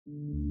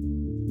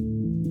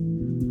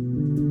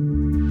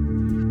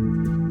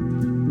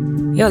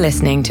You're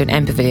listening to an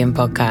MPavilion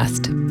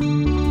podcast.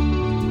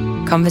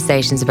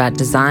 Conversations about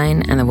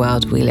design and the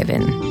world we live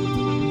in.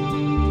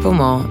 For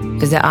more,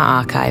 visit our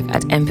archive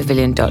at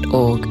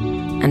mpavilion.org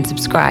and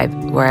subscribe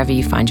wherever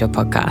you find your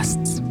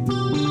podcasts.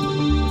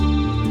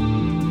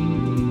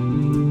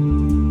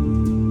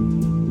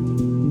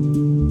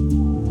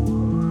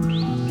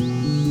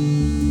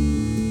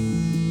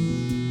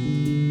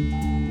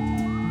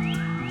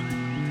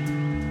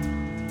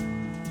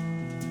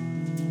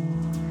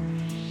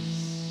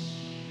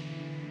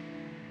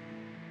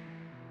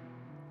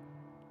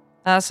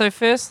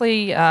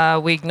 Firstly,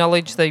 we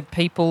acknowledge the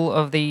people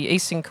of the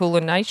Eastern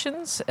Kulin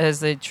Nations as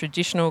the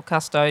traditional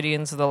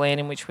custodians of the land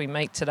in which we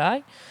meet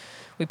today.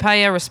 We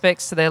pay our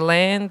respects to their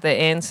land, their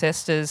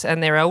ancestors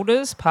and their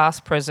elders,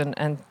 past, present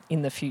and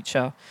in the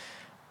future.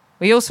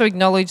 We also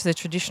acknowledge the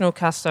traditional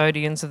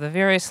custodians of the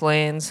various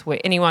lands where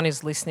anyone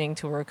is listening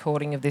to a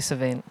recording of this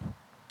event.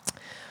 I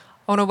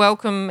want to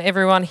welcome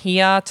everyone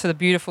here to the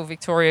beautiful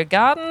Victoria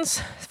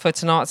Gardens for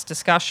tonight's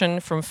discussion,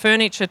 From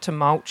Furniture to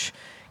Mulch,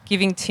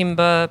 Giving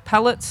Timber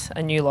Pallets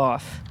a New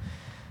Life.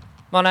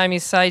 My name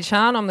is Sage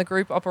Hahn. I'm the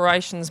Group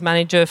Operations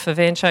Manager for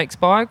Van Shakes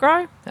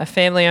Biogrow, a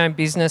family-owned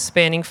business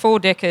spanning 4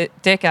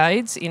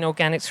 decades in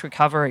organics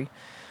recovery.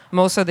 I'm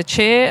also the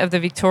Chair of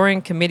the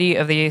Victorian Committee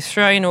of the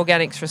Australian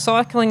Organics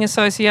Recycling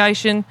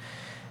Association,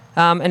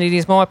 and it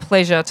is my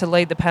pleasure to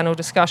lead the panel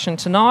discussion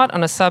tonight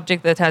on a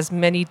subject that has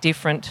many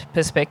different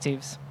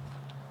perspectives.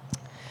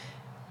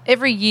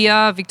 Every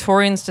year,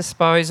 Victorians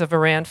dispose of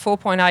around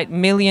 4.8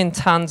 million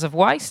tonnes of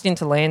waste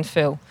into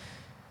landfill.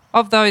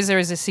 Of those, there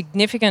is a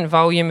significant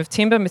volume of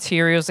timber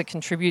materials that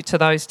contribute to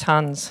those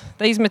tonnes.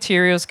 These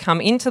materials come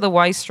into the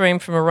waste stream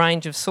from a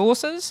range of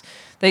sources.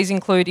 These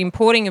include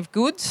importing of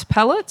goods,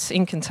 pallets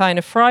in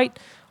container freight,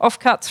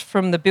 offcuts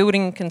from the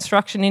building and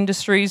construction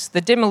industries,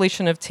 the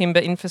demolition of timber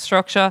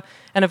infrastructure,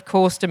 and of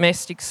course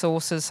domestic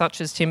sources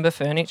such as timber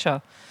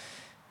furniture.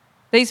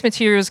 These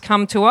materials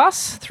come to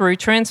us through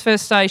transfer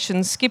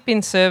stations,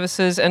 skip-in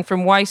services and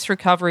from waste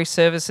recovery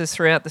services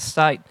throughout the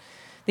state.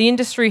 The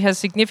industry has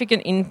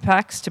significant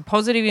impacts to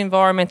positive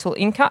environmental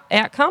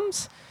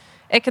outcomes,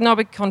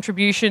 economic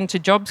contribution to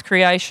jobs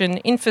creation,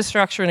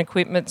 infrastructure and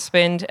equipment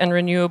spend and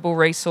renewable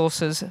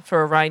resources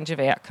for a range of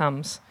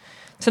outcomes.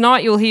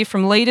 Tonight you'll hear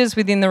from leaders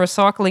within the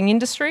recycling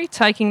industry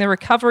taking the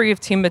recovery of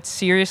timber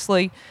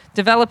seriously,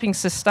 developing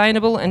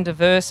sustainable and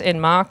diverse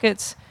end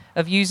markets,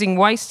 of using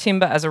waste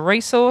timber as a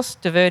resource,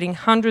 diverting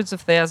hundreds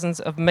of thousands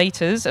of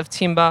metres of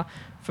timber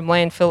from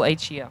landfill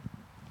each year.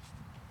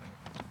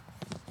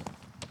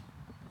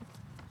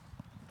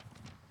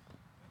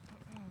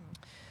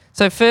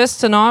 So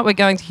first tonight we're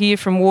going to hear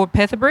from Ward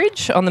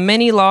Petherbridge on the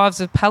many lives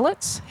of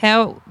pallets,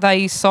 how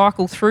they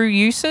cycle through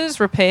uses,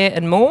 repair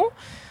and more.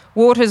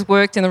 Ward has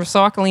worked in the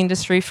recycling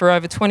industry for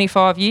over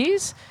 25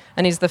 years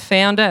and is the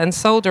founder and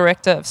sole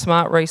director of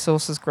Smart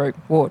Resources Group.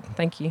 Ward,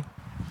 thank you.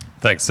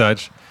 Thanks,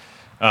 Sage.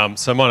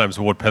 So my name's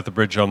Ward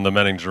Petherbridge. I'm the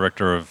Managing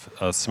Director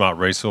of Smart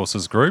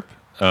Resources Group.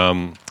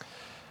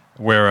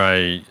 We're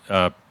a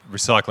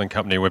recycling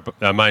company.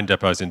 Our main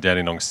depot's in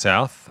Dandenong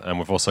South, and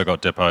we've also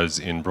got depots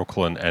in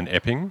Brooklyn and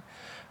Epping.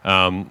 So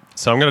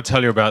I'm going to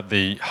tell you about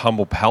the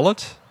humble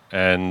pallet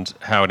and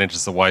how it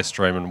enters the waste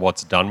stream and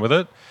what's done with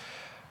it.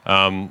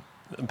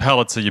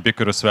 Pallets are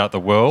ubiquitous throughout the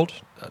world.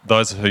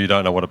 Those of you who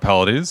don't know what a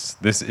pallet is,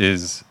 this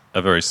is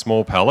a very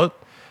small pallet.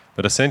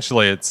 But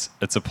essentially, it's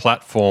a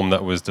platform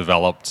that was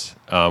developed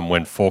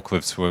when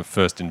forklifts were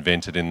first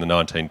invented in the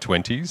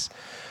 1920s.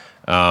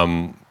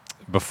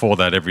 Before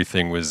that,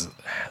 everything was,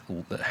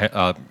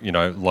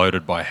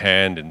 loaded by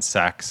hand in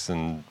sacks,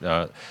 and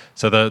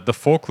so the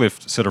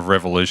forklift sort of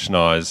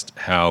revolutionised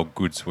how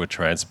goods were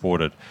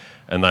transported,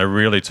 and they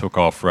really took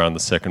off around the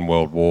Second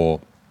World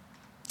War.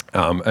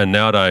 And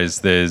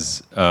nowadays,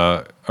 there's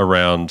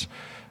around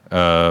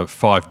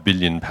 5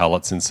 billion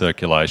pallets in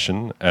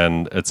circulation,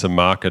 and it's a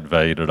market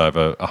valued at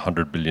over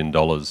 $100 billion.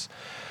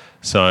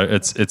 So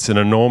it's an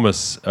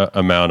enormous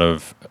amount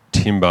of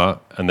timber,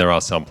 and there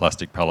are some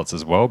plastic pallets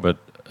as well, but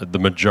the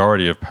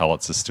majority of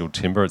pallets are still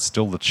timber. It's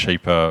still the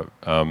cheaper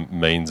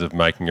means of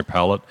making a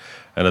pallet,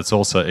 and it's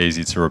also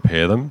easy to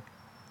repair them.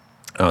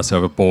 So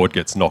if a board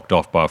gets knocked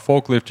off by a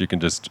forklift, you can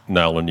just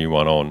nail a new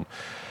one on.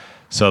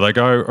 So they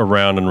go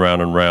around and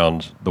round and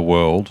round the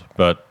world,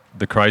 but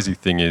the crazy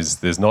thing is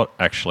there's not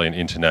actually an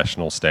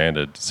international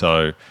standard.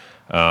 So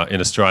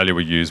in Australia,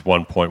 we use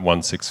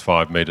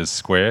 1.165 metres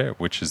square,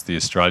 which is the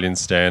Australian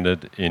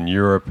standard. In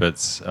Europe,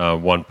 it's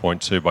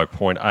 1.2 by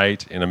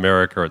 0.8. In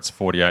America, it's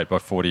 48 by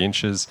 40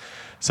 inches.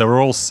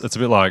 So it's a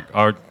bit like,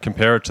 I would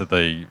compare it to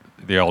the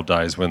old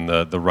days when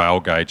the rail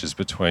gauges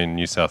between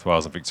New South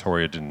Wales and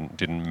Victoria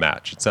didn't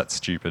match. It's that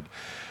stupid.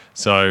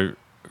 So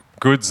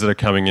goods that are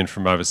coming in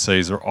from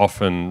overseas are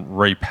often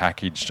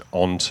repackaged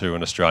onto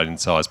an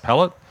Australian-sized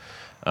pallet.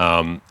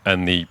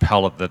 And the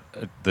pallet that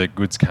the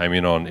goods came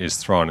in on is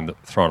thrown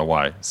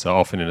away. So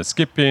often in a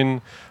skip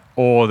bin,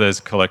 or there's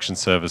collection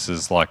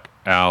services like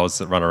ours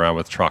that run around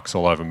with trucks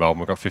all over Melbourne.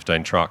 We've got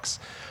 15 trucks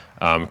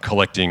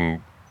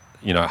collecting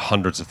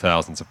hundreds of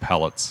thousands of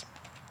pallets.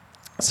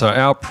 So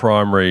our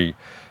primary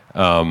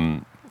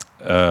aim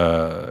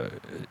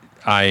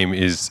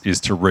is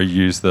to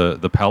reuse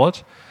the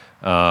pallet.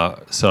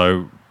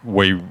 So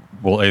we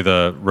will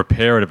either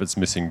repair it if it's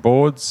missing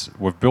boards.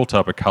 We've built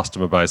up a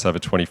customer base over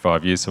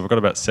 25 years, so we've got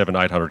about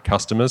 700-800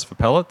 customers for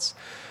pallets,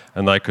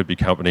 and they could be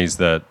companies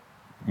that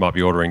might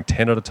be ordering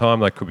 10 at a time.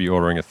 They could be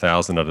ordering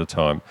 1,000 at a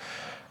time.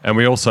 And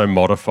we also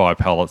modify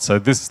pallets. So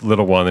this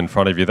little one in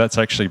front of you, that's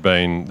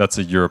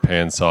a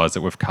European size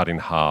that we've cut in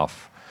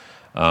half,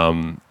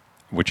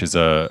 which is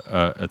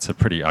it's a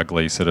pretty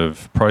ugly sort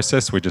of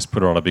process. We just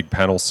put it on a big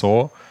panel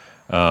saw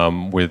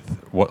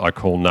with what I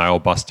call nail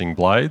busting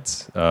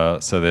blades.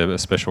 So they're a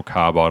special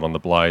carbide on the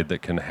blade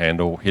that can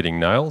handle hitting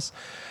nails.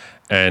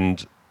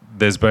 And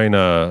there's been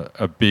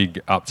a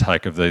big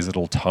uptake of these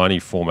little tiny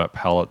format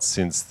pallets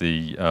since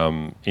the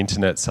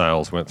internet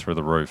sales went through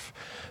the roof.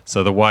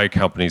 So the way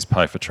companies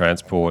pay for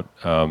transport,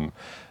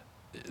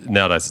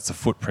 nowadays it's a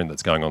footprint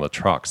that's going on the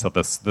truck. So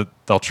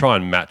they'll try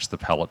and match the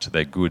pallet to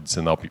their goods,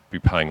 and they'll be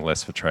paying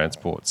less for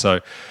transport. So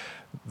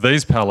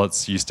these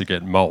pallets used to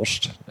get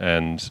mulched,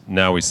 and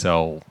now we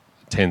sell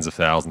tens of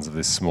thousands of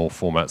this small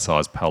format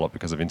size pallet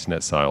because of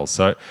internet sales.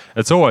 So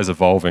it's always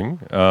evolving.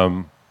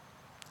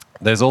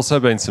 There's also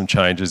been some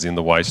changes in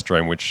the waste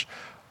stream, which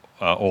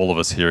all of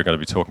us here are going to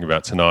be talking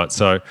about tonight.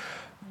 So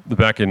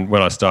back in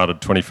when I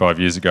started 25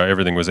 years ago,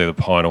 everything was either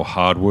pine or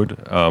hardwood.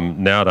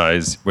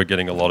 Nowadays, we're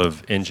getting a lot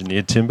of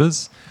engineered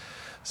timbers.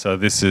 So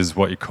this is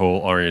what you call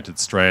oriented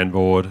strand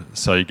board.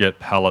 So you get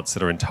pallets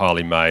that are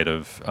entirely made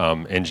of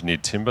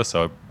engineered timber,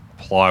 so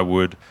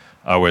plywood,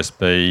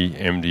 OSB,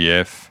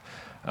 MDF.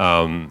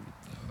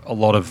 A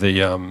lot of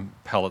the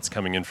pallets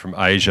coming in from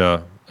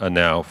Asia are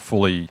now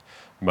fully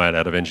made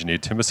out of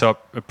engineered timber. So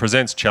it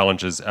presents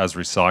challenges as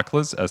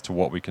recyclers as to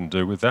what we can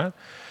do with that.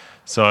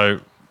 So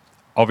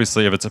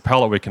obviously, if it's a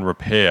pallet we can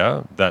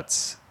repair,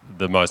 that's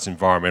the most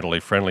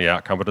environmentally friendly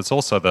outcome, but it's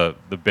also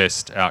the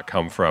best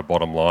outcome for our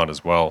bottom line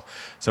as well.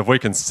 So if we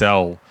can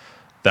sell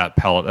that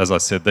pallet, as I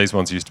said, these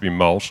ones used to be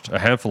mulched. A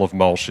handful of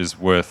mulch is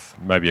worth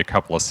maybe a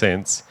couple of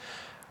cents,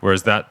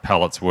 whereas that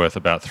pallet's worth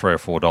about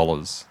 $3 or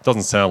 $4.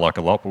 Doesn't sound like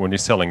a lot, but when you're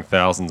selling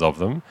thousands of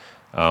them,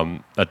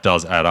 that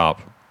does add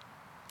up.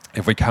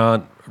 If we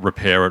can't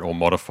repair it or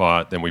modify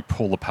it, then we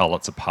pull the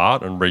pallets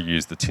apart and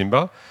reuse the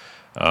timber.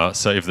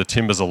 So if the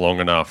timbers are long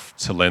enough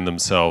to lend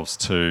themselves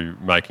to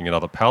making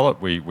another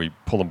pallet, we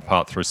pull them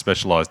apart through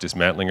specialised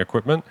dismantling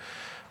equipment.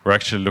 We're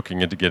actually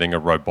looking into getting a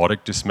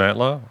robotic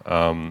dismantler.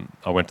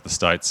 I went to the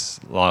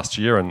States last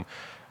year, and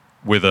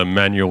with a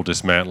manual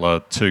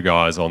dismantler, 2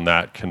 guys on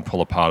that can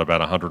pull apart about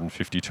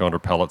 150, 200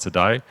 pallets a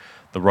day.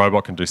 The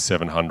robot can do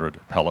 700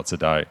 pallets a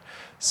day.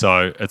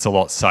 So it's a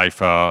lot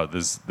safer.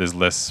 There's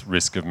less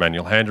risk of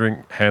manual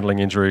handling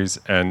injuries,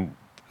 and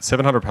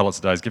 700 pallets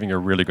a day is giving a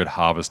really good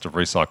harvest of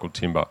recycled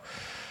timber.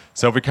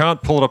 So if we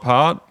can't pull it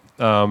apart,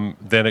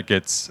 then it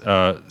gets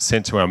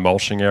sent to our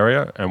mulching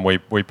area, and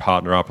we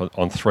partner up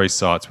on 3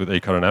 sites with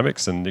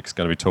Ecodynamics, and Nick's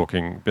going to be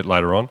talking a bit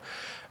later on.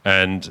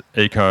 And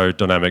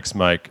Ecodynamics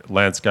make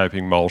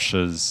landscaping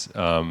mulches.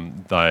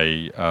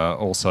 They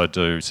also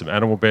do some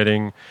animal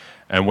bedding,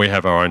 and we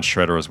have our own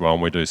shredder as well,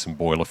 and we do some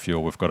boiler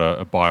fuel. We've got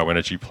a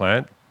bioenergy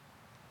plant,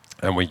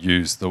 and we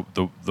use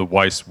the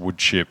waste wood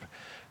chip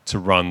to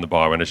run the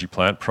bioenergy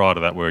plant. Prior to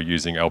that, we were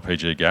using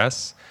LPG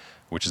gas,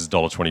 which is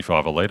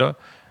 $1.25 a litre.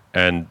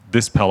 And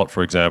this pallet,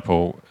 for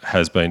example,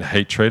 has been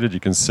heat treated.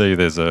 You can see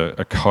there's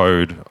a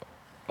code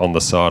on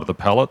the side of the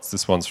pallets.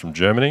 This one's from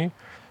Germany.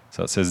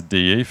 So it says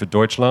DE for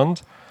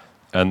Deutschland.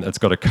 And it's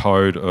got a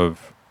code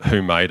of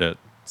who made it.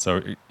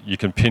 So you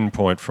can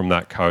pinpoint from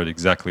that code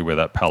exactly where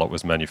that pallet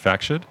was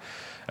manufactured.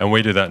 And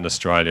we do that in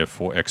Australia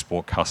for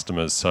export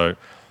customers. So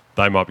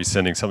they might be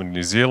sending something to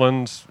New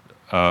Zealand,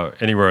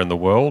 anywhere in the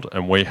world,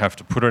 and we have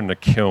to put it in a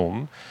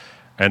kiln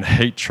and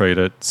heat treat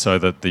it so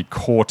that the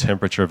core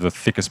temperature of the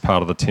thickest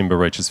part of the timber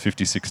reaches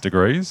 56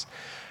 degrees.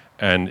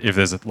 And if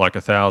there's like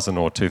 1,000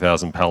 or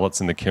 2,000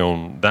 pallets in the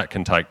kiln, that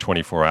can take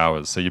 24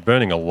 hours. So you're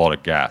burning a lot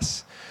of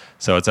gas.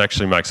 So it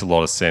actually makes a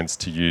lot of sense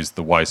to use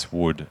the waste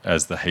wood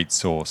as the heat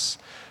source.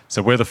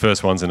 So we're the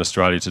first ones in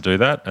Australia to do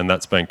that, and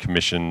that's been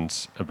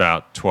commissioned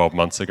about 12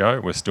 months ago.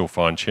 We're still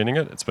fine-tuning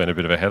it. It's been a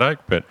bit of a headache,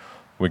 but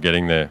we're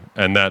getting there.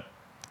 And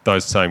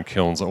those same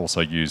kilns are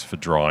also used for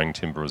drying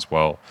timber as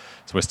well.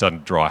 So we're starting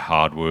to dry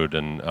hardwood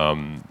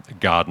and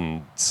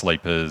garden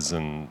sleepers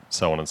and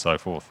so on and so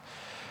forth.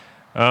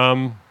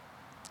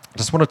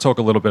 Just want to talk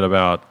a little bit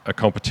about a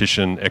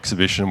competition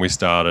exhibition we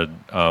started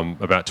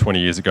about 20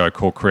 years ago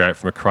called Create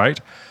from a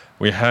Crate.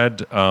 We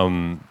had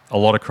a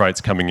lot of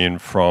crates coming in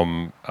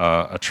from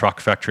a truck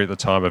factory at the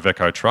time,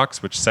 Iveco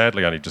Trucks, which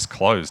sadly only just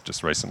closed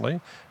just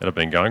recently. It had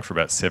been going for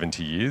about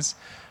 70 years.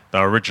 They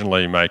were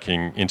originally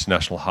making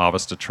international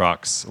harvester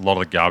trucks. A lot of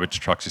the garbage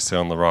trucks you see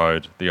on the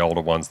road, the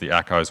older ones, the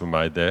Accos were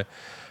made there.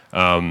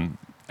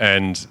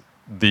 And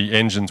the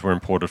engines were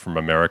imported from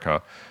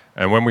America.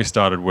 And when we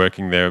started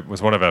working there, it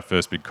was one of our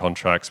first big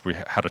contracts. We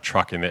had a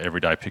truck in there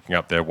every day picking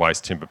up their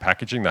waste timber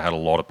packaging. They had a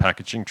lot of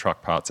packaging.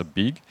 Truck parts are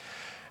big.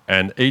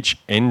 And each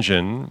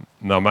engine,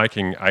 they're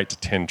making 8 to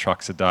 10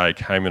 trucks a day,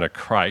 came in a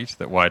crate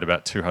that weighed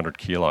about 200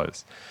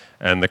 kilos.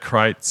 And the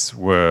crates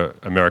were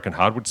American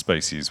hardwood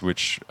species,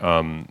 which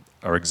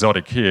are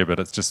exotic here, but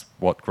it's just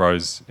what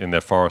grows in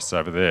their forests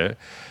over there.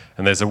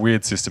 And there's a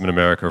weird system in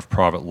America of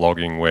private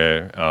logging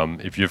where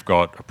if you've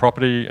got a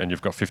property and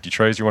you've got 50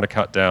 trees you want to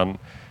cut down,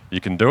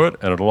 you can do it,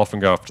 and it'll often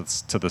go up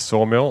to the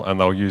sawmill, and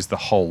they'll use the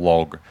whole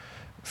log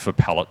for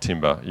pallet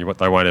timber.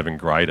 They won't even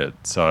grade it.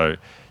 So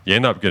you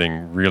end up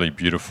getting really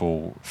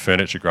beautiful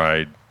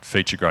furniture-grade,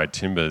 feature-grade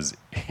timbers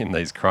in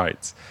these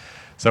crates.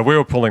 So we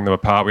were pulling them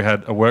apart. We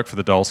had a work for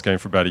the dole scheme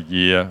for about a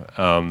year,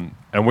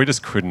 and we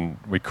just couldn't.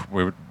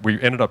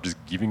 We ended up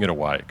just giving it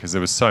away because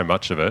there was so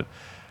much of it.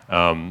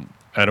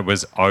 And it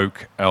was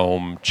oak,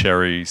 elm,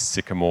 cherry,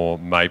 sycamore,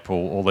 maple,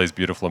 all these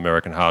beautiful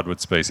American hardwood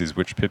species,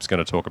 which Pip's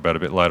going to talk about a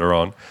bit later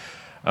on.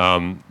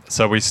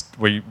 So we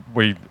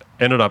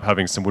ended up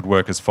having some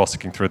woodworkers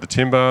fossicking through the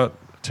timber.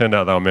 Turned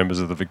out they were members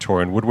of the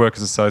Victorian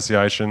Woodworkers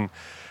Association.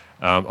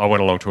 I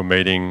went along to a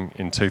meeting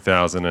in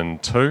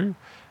 2002,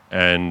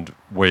 and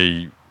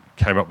we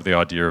came up with the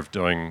idea of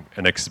doing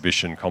an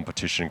exhibition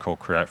competition called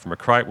Create from a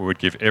Crate, where we'd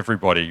give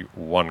everybody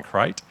one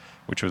crate,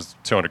 which was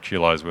 200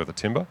 kilos worth of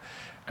timber,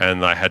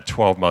 and they had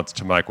 12 months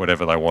to make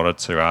whatever they wanted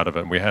to out of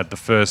it. And we had the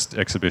first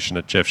exhibition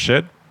at Jeff's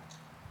Shed,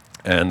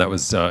 and that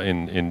was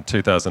in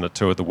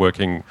 2002 at the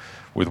Working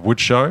with Wood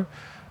show.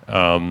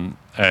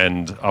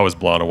 And I was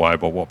blown away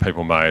by what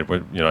people made.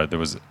 There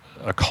was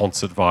a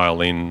concert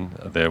violin,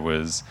 there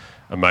was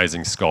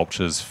amazing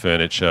sculptures,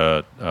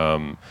 furniture.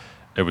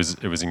 It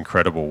was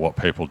incredible what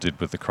people did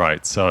with the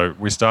crates. So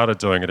we started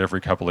doing it every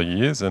couple of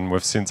years, and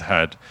we've since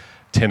had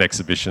 10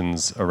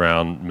 exhibitions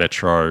around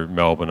Metro,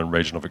 Melbourne and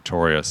regional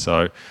Victoria.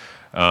 So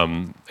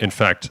in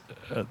fact,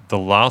 the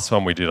last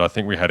one we did, I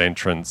think we had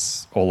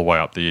entrants all the way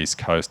up the east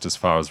coast as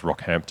far as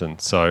Rockhampton.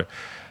 So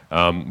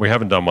we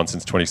haven't done one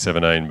since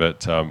 2017,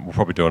 but we'll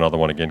probably do another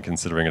one again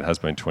considering it has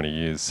been 20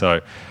 years. So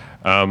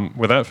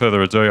without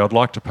further ado, I'd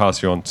like to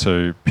pass you on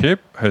to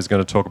Pip, who's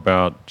going to talk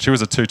about, she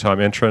was a 2-time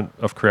entrant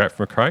of Create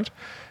from a Crate.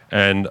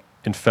 And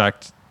in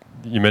fact,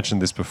 you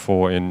mentioned this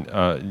before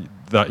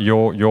that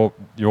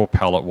your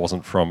pallet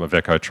wasn't from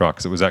Iveco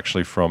Trucks, it was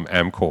actually from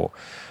Amcor.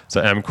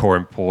 So Amcor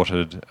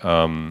imported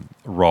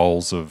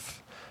rolls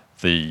of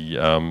the,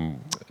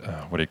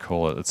 what do you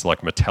call it? It's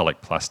like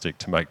metallic plastic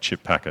to make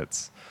chip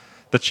packets.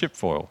 The chip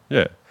foil,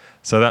 yeah.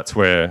 So that's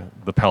where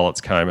the pallets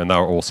came, and they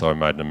were also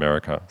made in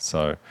America.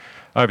 So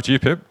over to you,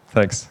 Pip.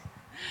 Thanks.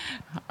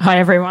 Hi,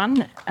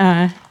 everyone.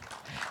 As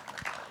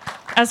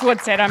Ward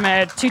said, I'm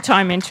a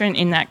 2-time entrant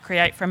in that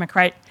Create from a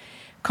Crate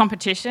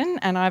competition,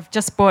 and I've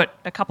just bought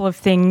a couple of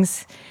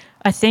things,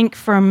 I think,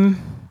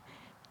 from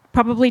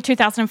probably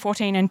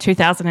 2014 and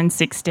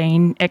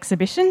 2016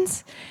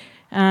 exhibitions.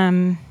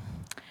 As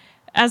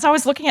I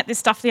was looking at this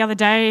stuff the other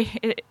day,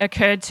 it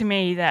occurred to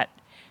me that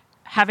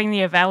having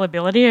the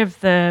availability of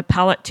the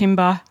pallet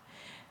timber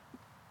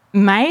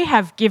may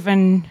have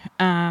given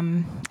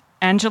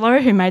Angelo,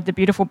 who made the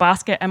beautiful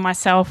basket, and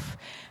myself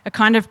a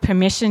kind of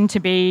permission to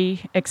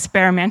be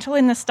experimental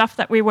in the stuff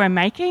that we were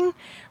making.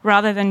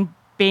 Rather than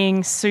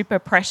being super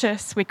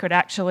precious, we could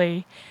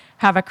actually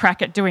have a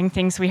crack at doing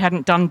things we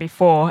hadn't done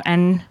before.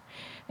 And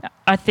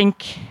I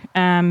think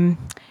in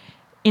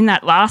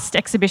that last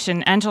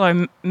exhibition,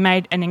 Angelo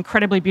made an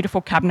incredibly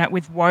beautiful cabinet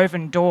with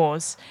woven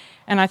doors.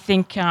 And I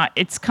think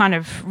it's kind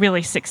of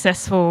really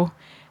successful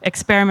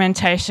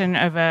experimentation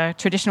of a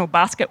traditional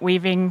basket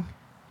weaving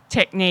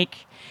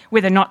technique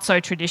with a not so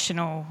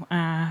traditional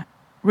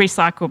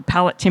recycled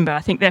pallet timber. I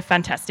think they're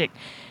fantastic.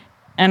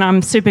 And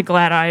I'm super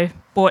glad I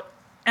bought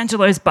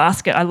Angelo's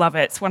basket. I love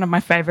it. It's one of my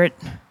favourite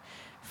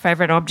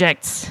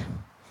objects.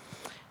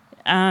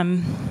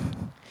 And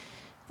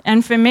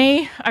for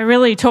me, I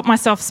really taught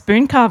myself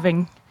spoon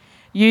carving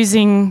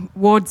using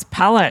Ward's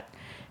palette.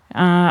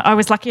 I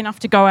was lucky enough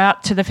to go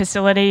out to the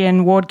facility,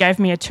 and Ward gave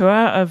me a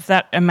tour of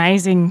that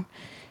amazing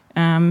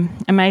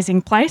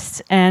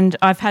place. And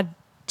I've had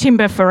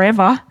timber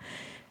forever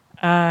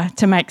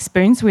to make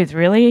spoons with,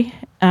 really.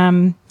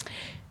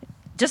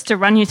 Just to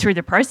run you through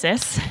the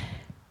process,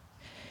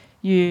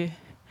 you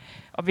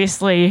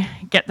obviously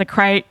get the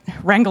crate,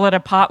 wrangle it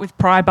apart with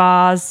pry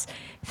bars,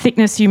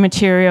 thickness U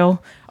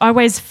material. I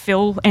always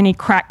fill any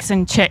cracks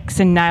and checks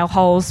and nail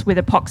holes with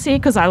epoxy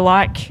because I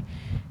like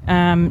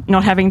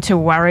not having to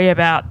worry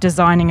about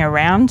designing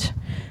around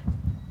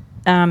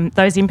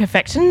those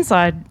imperfections.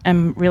 I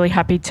am really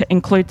happy to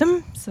include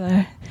them.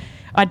 So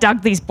I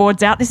dug these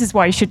boards out. This is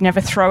why you should never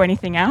throw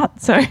anything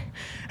out. So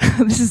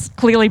this has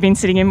clearly been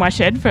sitting in my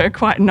shed for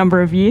quite a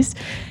number of years.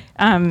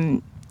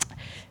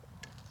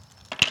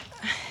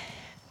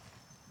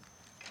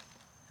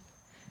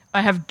 I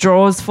have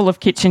drawers full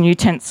of kitchen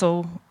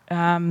utensil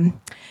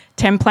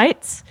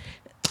templates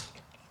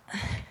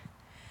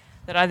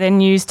that I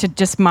then use to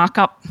just mark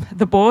up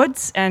the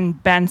boards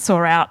and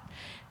bandsaw out.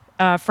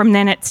 From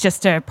then it's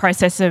just a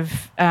process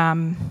of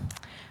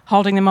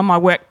holding them on my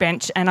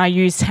workbench, and I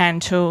use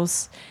hand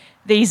tools.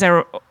 These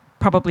are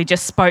probably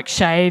just spoke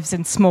shaves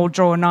and small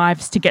drawer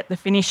knives to get the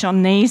finish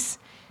on these.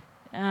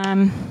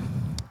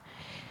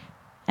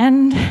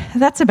 And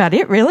that's about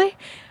it, really.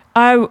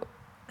 I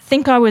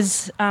think I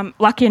was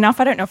lucky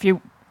enough. I don't know if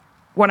you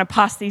want to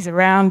pass these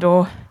around,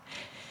 or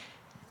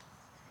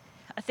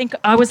I think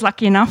I was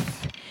lucky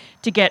enough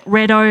to get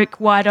red oak,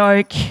 white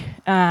oak,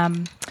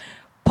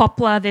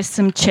 poplar. There's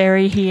some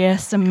cherry here,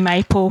 some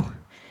maple,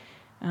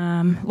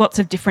 lots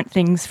of different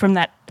things from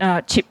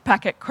that chip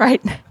packet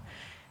crate.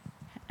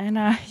 And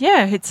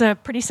it's a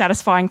pretty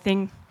satisfying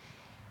thing,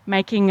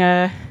 making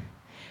a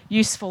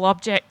useful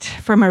object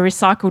from a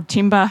recycled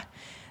timber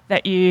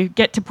that you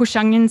get to push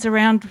onions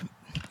around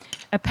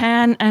a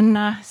pan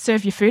and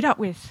serve your food up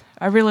with.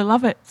 I really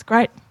love it. It's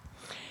great.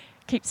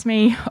 Keeps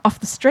me off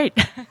the street.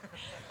 That's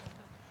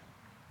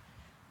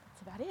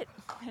about it.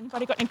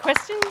 Anybody got any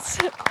questions?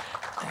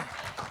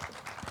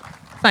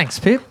 Thanks,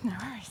 Pip. No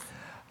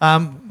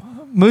worries.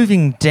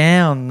 Moving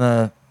down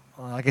the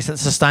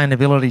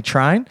sustainability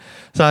train.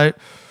 So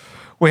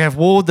we have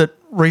Ward that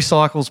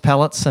recycles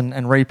pallets and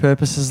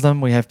repurposes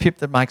them. We have Pip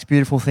that makes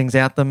beautiful things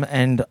out of them,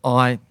 and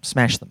I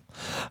smash them.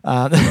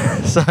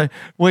 So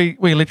we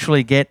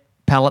literally get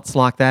pallets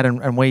like that,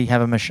 and we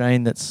have a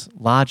machine that's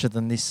larger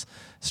than this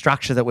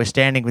structure that we're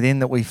standing within,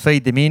 that we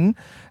feed them in,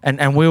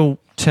 and we'll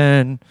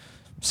turn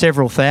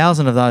several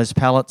thousand of those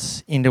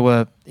pallets into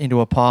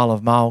a pile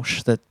of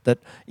mulch that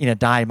in a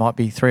day might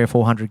be 300 or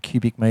 400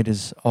 cubic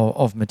metres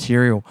of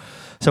material.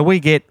 So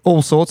we get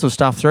all sorts of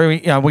stuff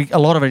through. A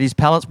lot of it is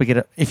pallets. We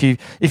get if you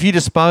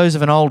dispose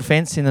of an old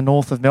fence in the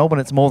north of Melbourne,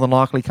 it's more than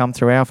likely come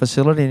through our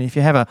facility. And if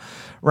you have a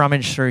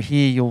rummage through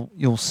here,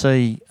 you'll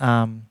see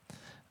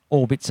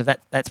all bits of that.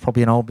 That's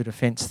probably an old bit of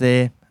fence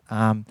there.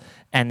 And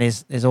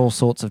there's all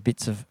sorts of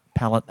bits of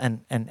pallet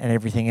and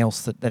everything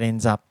else that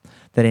ends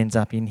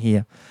up in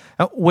here.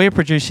 We're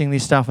producing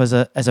this stuff as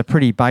a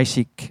pretty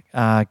basic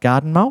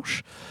garden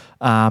mulch.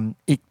 In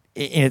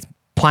its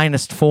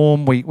plainest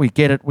form, we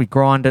get it, we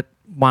grind it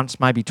once,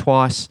 maybe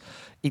twice.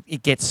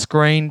 It gets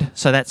screened,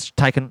 so that's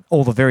taken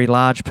all the very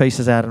large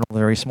pieces out and all the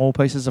very small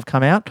pieces have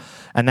come out,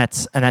 and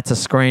that's a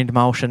screened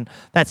mulch, and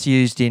that's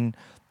used in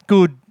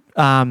good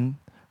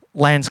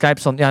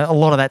landscapes. A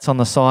lot of that's on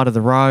the side of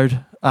the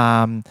road,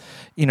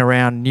 in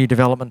around new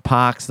development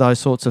parks, those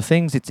sorts of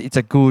things. It's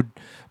a good,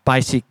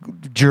 basic,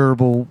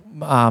 durable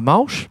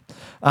mulch.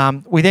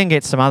 We then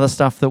get some other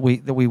stuff that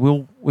we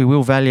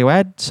will value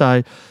add.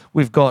 So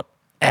we've got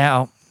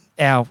our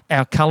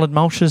coloured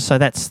mulches.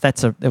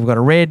 So we've got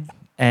a red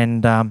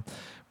and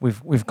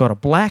we've got a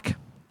black,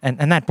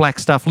 and that black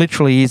stuff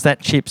literally is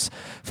that chips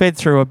fed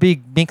through a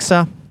big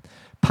mixer.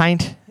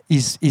 Paint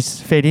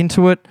is fed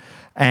into it,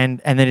 and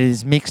then it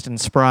is mixed and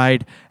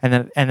sprayed,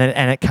 and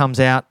it comes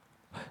out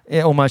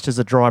almost as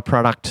a dry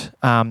product,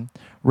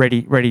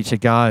 ready to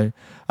go.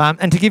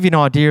 And to give you an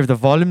idea of the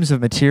volumes of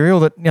material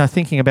that,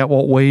 thinking about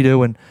what we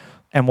do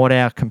and what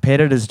our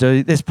competitors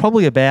do, there's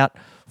probably about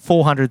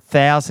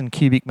 400,000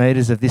 cubic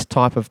metres of this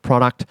type of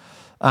product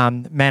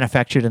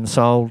manufactured and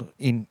sold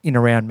in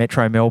around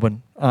Metro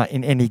Melbourne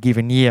in any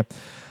given year.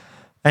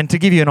 And to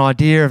give you an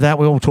idea of that,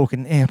 we're all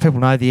talking,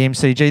 people know the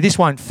MCG. This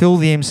won't fill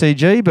the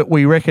MCG, but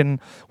we reckon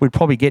we'd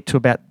probably get to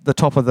about the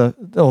top of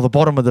the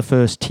bottom of the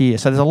first tier.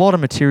 So there's a lot of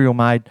material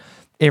made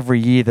every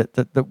year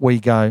that we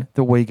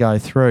go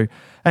through.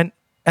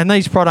 And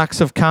these products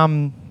have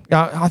come,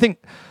 I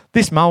think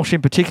this mulch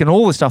in particular,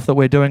 all the stuff that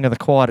we're doing are the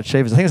quiet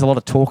achievers. I think there's a lot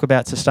of talk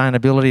about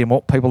sustainability and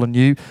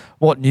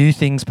what new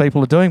things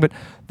people are doing, but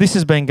this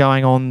has been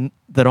going on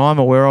that I'm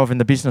aware of in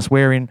the business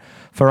we're in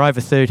for over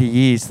 30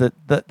 years,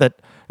 that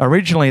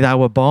originally they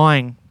were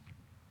buying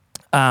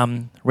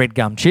red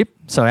gum chip,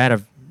 so out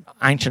of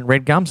ancient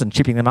red gums, and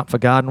chipping them up for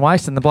garden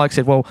waste. And the bloke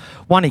said, well,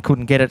 one, he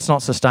couldn't get it, it's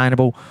not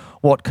sustainable,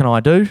 what can I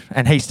do?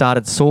 And he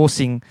started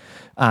sourcing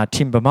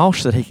timber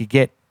mulch that he could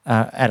get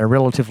at a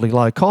relatively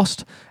low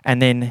cost,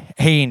 and then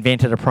he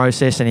invented a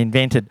process and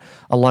invented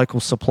a local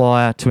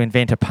supplier to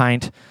invent a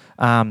paint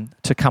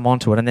to come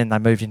onto it, and then they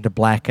moved into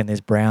black, and there's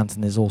browns,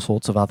 and there's all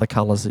sorts of other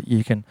colours that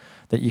you can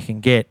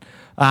get.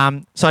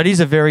 So it is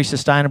a very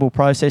sustainable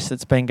process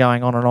that's been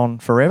going on and on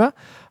forever.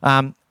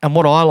 And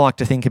what I like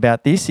to think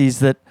about this is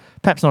that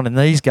perhaps not in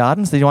these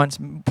gardens,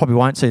 probably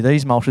won't see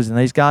these mulches in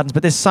these gardens,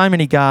 but there's so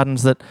many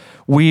gardens that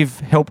we've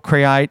helped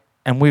create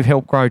and we've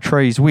helped grow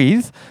trees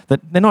with, that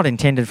they're not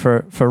intended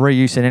for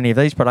reuse in any of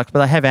these products, but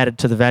they have added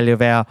to the value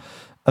of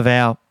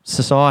our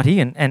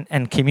society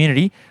and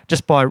community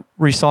just by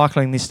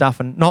recycling this stuff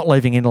and not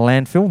leaving it in a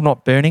landfill,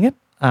 not burning it.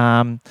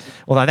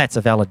 Although that's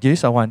a valid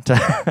use, I won't.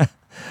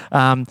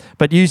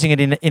 But using it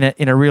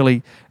in a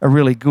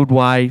really good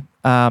way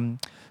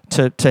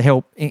to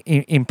help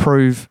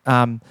improve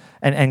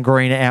and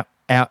green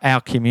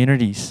our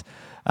communities.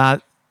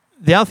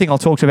 The other thing I'll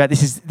talk to about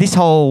this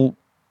whole,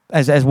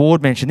 as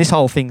Ward mentioned, this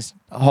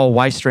whole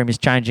waste stream is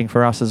changing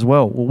for us as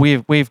well.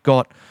 We've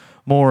got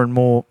more and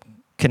more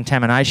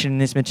contamination in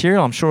this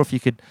material. I'm sure if you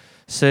could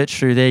search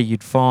through there,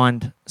 you'd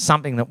find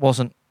something that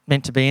wasn't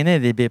meant to be in there.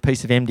 There'd be a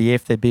piece of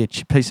MDF, there'd be a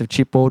piece of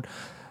chipboard.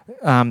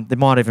 There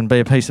might even be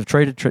a piece of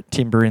treated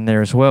timber in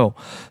there as well.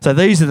 So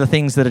these are the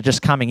things that are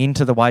just coming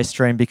into the waste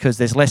stream because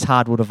there's less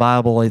hardwood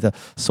available, either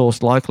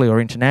sourced locally or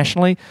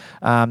internationally,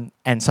 and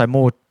so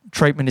more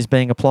treatment is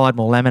being applied,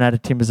 more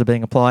laminated timbers are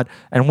being applied,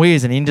 and we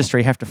as an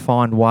industry have to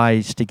find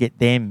ways to get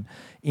them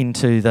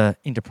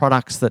into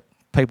products that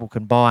people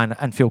can buy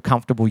and feel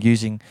comfortable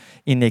using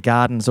in their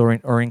gardens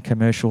or in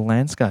commercial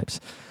landscapes.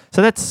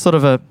 So that's sort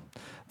of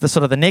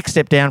the next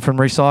step down from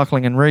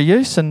recycling and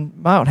reuse. And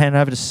I'll hand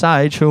over to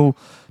Sage, who'll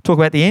talk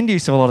about the end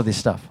use of a lot of this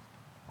stuff.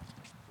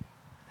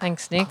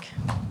 Thanks, Nick.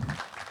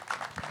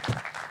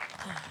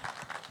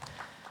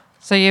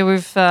 So yeah,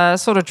 we've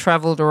sort of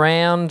travelled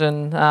around,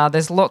 and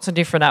there's lots of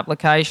different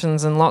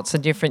applications and lots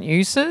of different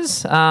uses.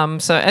 So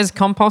as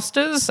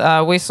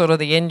composters, we're sort of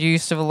the end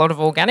use of a lot of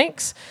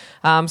organics.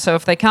 So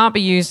if they can't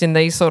be used in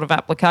these sort of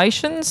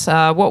applications,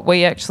 what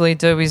we actually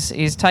do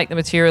is take the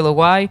material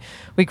away.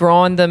 We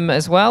grind them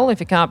as well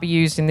if it can't be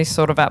used in this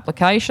sort of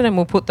application, and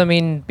we'll put them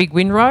in big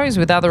windrows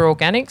with other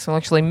organics. We'll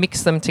actually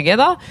mix them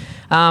together,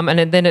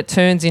 and then it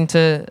turns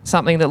into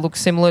something that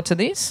looks similar to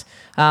this.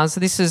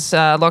 So this is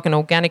like an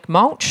organic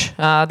mulch.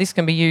 This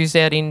can be used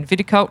out in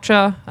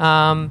viticulture,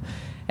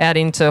 out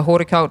into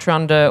horticulture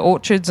under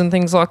orchards and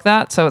things like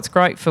that. So it's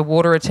great for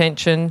water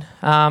retention.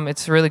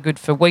 It's really good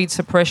for weed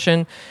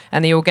suppression,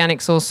 and the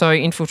organics also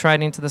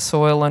infiltrate into the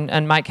soil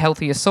and make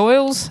healthier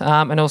soils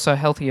and also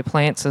healthier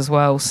plants as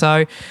well.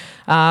 So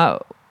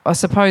I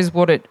suppose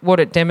what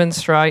it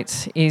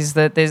demonstrates is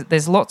that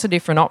there's lots of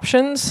different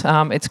options.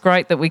 It's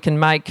great that we can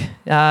make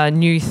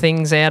new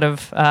things out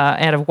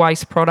of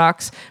waste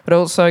products, but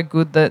also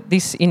good that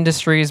this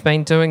industry has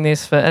been doing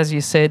this for, as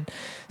you said,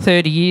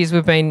 30 years.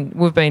 We've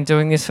been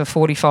doing this for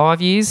 45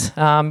 years,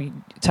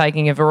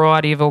 taking a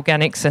variety of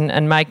organics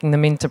and making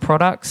them into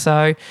products.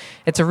 So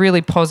it's a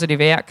really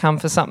positive outcome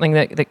for something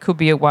that could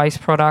be a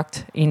waste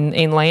product in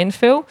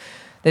landfill.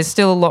 There's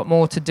still a lot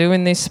more to do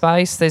in this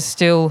space. There's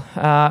still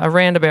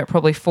around about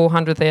probably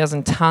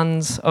 400,000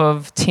 tonnes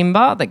of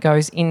timber that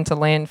goes into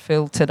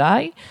landfill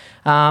today.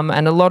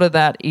 And a lot of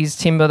that is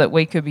timber that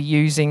we could be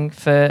using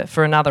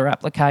for another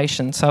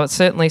application. So it's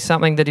certainly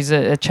something that is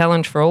a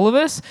challenge for all of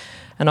us.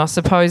 And I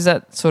suppose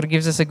that sort of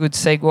gives us a good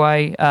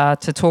segue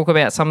to talk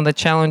about some of the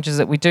challenges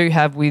that we do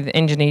have with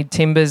engineered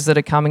timbers that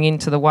are coming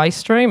into the waste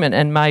stream,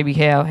 and maybe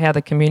how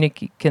the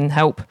community can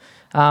help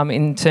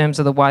in terms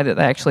of the way that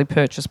they actually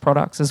purchase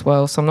products as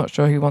well. So I'm not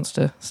sure who wants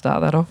to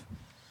start that off.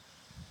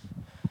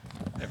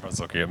 Everyone's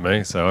looking at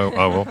me, so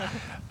I will.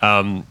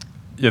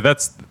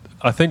 That's,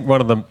 I think, one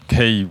of the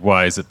key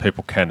ways that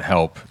people can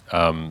help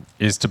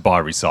is to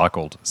buy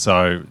recycled.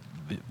 So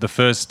the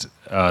first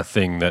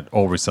thing that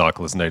all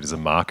recyclers need is a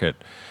market,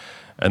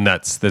 and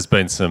there's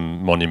been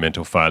some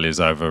monumental failures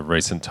over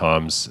recent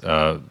times.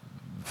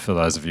 For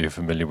those of you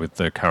familiar with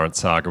the current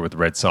saga with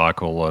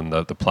RedCycle and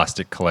the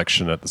plastic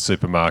collection at the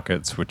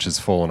supermarkets, which has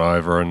fallen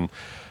over, and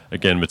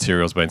again,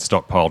 material's been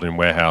stockpiled in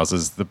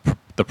warehouses.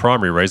 The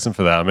primary reason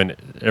for that, I mean,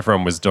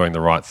 everyone was doing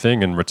the right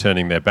thing and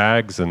returning their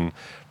bags and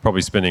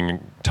probably spending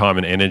time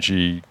and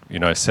energy,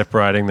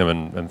 separating them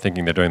and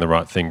thinking they're doing the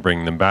right thing,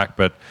 bringing them back,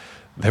 but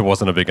there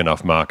wasn't a big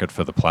enough market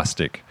for the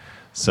plastic.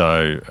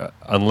 So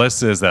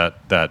unless there's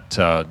that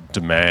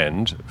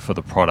demand for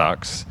the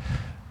products,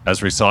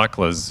 as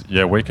recyclers,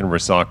 we can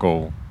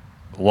recycle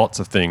lots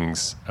of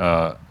things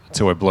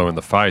till we're blue in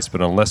the face,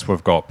 but unless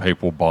we've got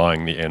people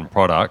buying the end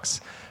products,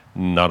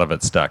 none of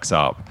it stacks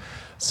up.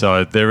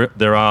 So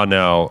there are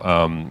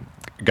now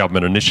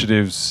government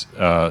initiatives.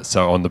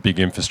 So on the big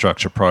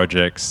infrastructure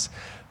projects,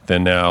 they're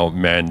now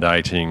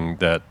mandating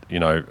that,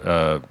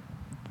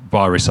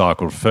 buy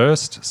recycled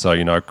first.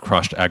 So,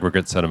 crushed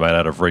aggregates that are made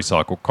out of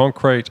recycled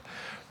concrete,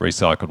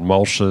 recycled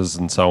mulches,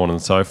 and so on and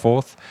so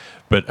forth.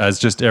 But as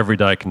just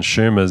everyday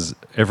consumers,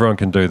 everyone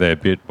can do their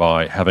bit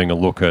by having a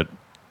look at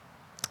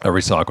a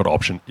recycled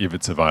option if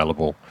it's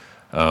available.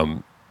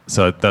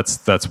 So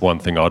that's one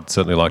thing I'd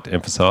certainly like to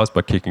emphasise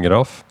by kicking it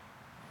off.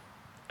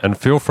 And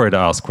feel free to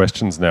ask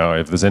questions now.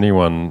 If there's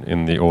anyone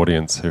in the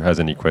audience who has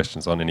any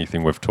questions on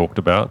anything we've talked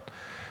about,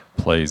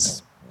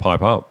 please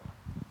pipe up.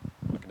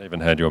 I can even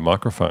hand you a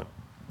microphone.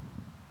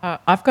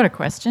 I've got a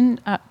question.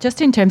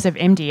 Just in terms of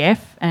MDF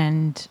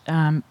and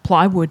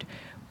plywood,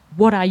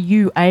 what are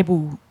you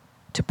able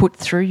to put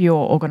through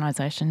your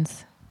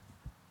organisations?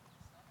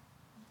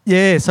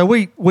 Yeah, so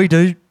we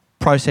do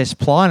process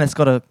ply, and it's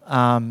got a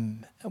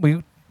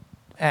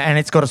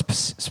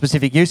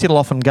specific use. It'll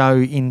often go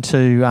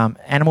into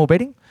animal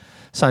bedding,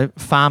 so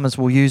farmers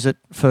will use it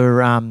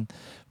for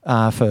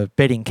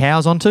bedding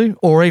cows onto,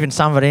 or even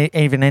some of it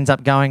even ends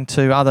up going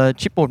to other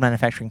chipboard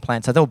manufacturing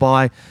plants. So they'll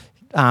buy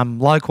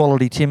low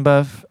quality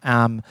timber,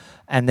 and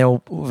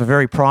they'll have a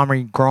very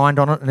primary grind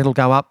on it, and it'll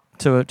go up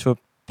to a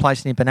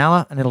place near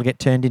Benalla, and it'll get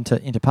turned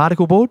into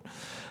particle board.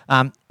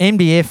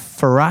 MDF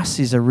for us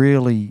is a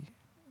really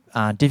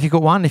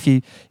difficult one. If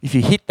you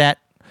hit that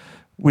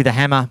with a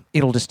hammer,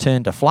 it'll just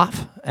turn to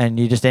fluff, and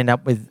you just end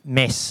up with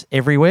mess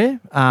everywhere.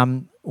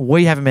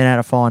 We haven't been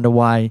able to find a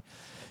way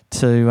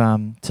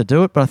to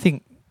do it, but I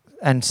think,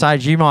 and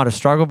Sage, you might have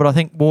struggled, but I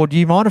think, Ward,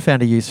 you might have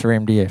found a use for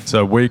MDF.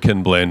 So we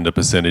can blend a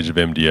percentage of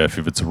MDF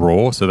if it's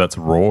raw. So that's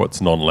raw,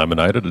 it's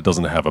non-laminated. It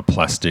doesn't have a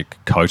plastic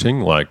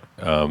coating like,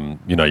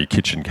 your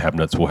kitchen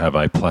cabinets will have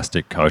a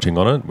plastic coating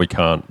on it. We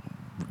can't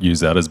use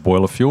that as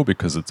boiler fuel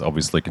because it's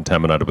obviously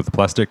contaminated with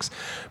plastics.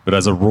 But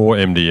as a raw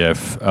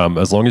MDF,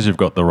 as long as you've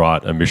got the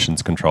right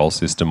emissions control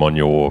system on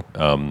your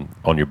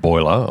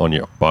boiler, on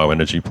your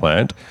bioenergy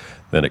plant,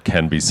 then it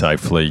can be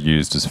safely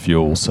used as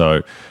fuel.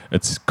 So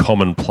it's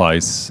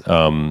commonplace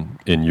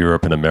in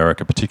Europe and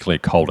America, particularly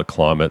colder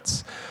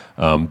climates.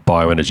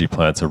 Bioenergy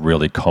plants are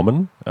really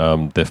common.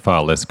 They're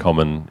far less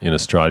common in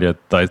Australia.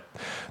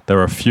 There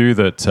are a few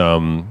that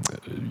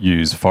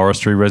use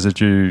forestry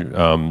residue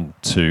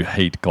to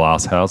heat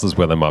glass houses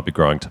where they might be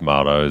growing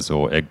tomatoes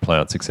or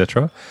eggplants,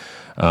 etc.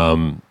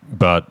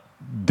 But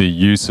the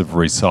use of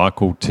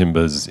recycled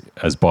timbers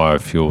as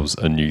biofuels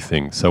are a new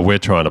thing. So we're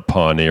trying to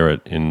pioneer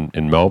it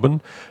in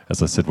Melbourne.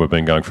 As I said, we've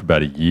been going for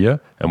about a year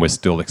and we're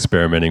still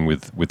experimenting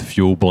with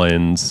fuel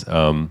blends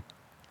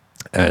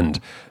and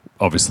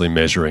obviously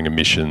measuring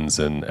emissions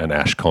and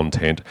ash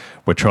content.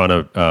 We're trying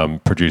to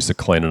produce a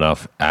clean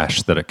enough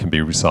ash that it can be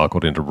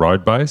recycled into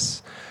road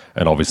base.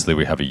 And obviously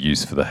we have a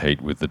use for the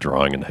heat with the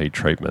drying and heat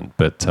treatment.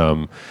 But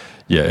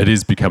yeah, it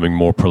is becoming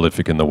more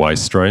prolific in the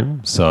waste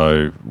stream.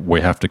 So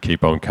we have to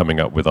keep on coming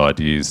up with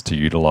ideas to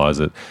utilise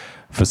it.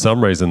 For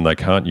some reason, they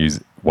can't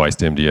use waste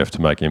MDF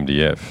to make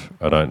MDF.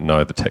 I don't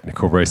know the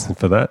technical reason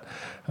for that.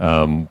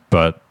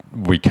 But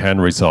we can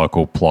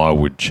recycle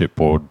plywood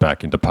chipboard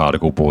back into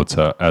particle board.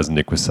 So as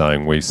Nick was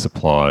saying, we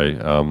supply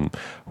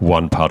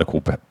one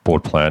particle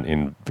board plant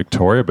in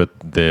Victoria, but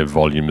their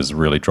volume has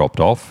really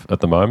dropped off at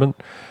the moment.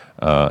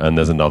 And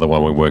there's another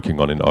one we're working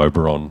on in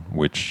Oberon,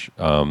 which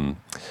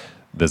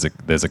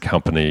there's a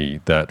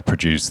company that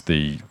produced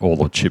all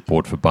the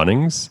chipboard for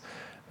Bunnings.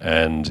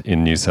 And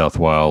in New South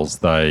Wales,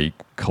 they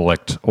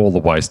collect all the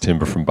waste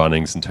timber from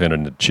Bunnings and turn it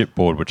into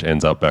chipboard, which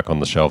ends up back on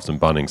the shelves in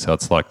Bunnings. So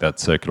it's like that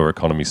circular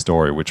economy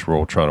story, which we're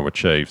all trying to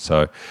achieve.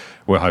 So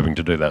we're hoping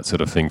to do that sort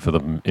of thing for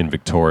them in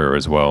Victoria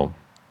as well.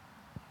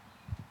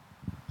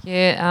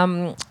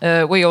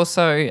 Yeah, we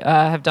also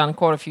have done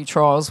quite a few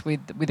trials with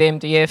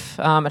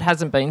MDF. It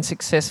hasn't been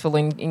successful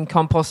in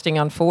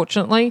composting,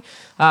 unfortunately.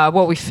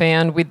 What we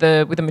found with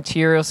the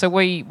material, so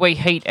we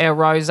heat our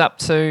rows up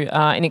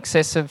to in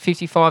excess of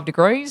 55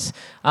 degrees,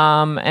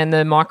 and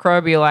the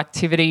microbial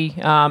activity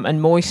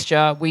and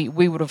moisture, we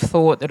would have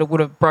thought that it would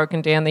have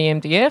broken down the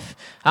MDF,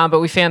 but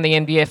we found the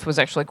MDF was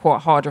actually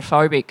quite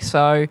hydrophobic,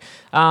 so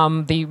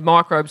the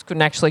microbes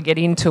couldn't actually get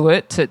into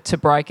it to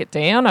break it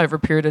down over a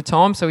period of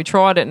time. So we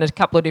tried it in a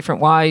couple of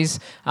different ways,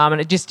 and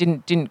it just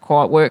didn't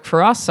quite work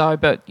for us. So,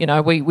 but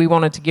we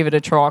wanted to give it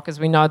a try because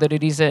we know that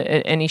it is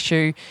an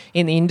issue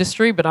in the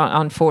industry. But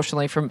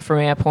unfortunately, from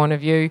our point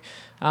of view,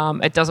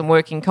 it doesn't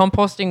work in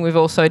composting. We've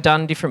also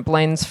done different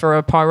blends for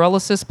a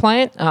pyrolysis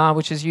plant,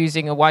 which is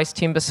using a waste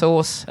timber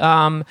source.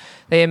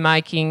 They're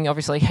making,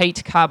 obviously,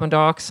 heat, carbon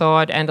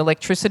dioxide and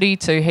electricity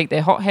to heat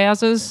their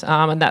hothouses,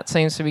 and that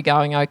seems to be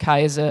going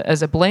okay as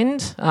a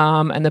blend,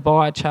 and the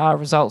biochar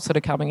results that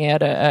are coming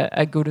out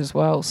are good as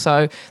well.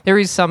 So there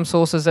is some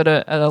sources at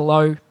a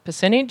low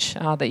percentage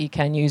that you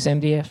can use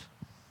MDF.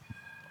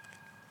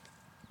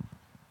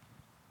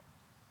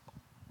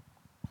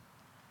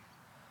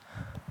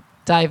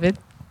 David?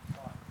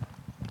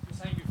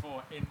 Saying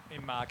before,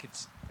 end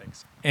markets.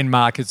 Thanks. End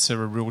markets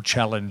are a real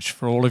challenge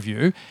for all of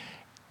you.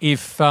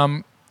 If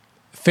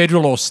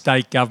federal or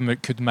state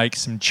government could make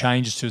some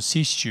changes to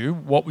assist you,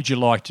 what would you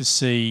like to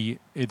see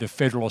either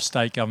federal or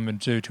state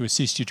government do to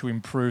assist you to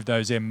improve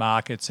those end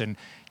markets and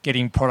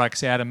getting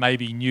products out and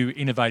maybe new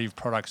innovative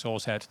products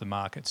also out to the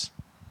markets?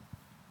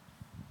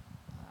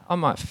 I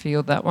might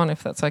field that one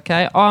if that's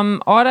okay.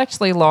 I'd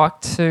actually like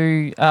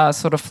to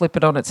sort of flip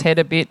it on its head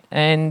a bit,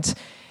 and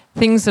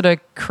things that are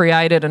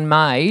created and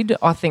made,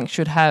 I think,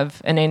 should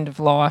have an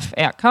end-of-life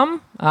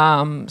outcome.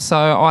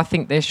 So I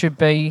think there should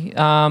be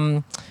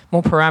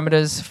more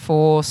parameters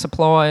for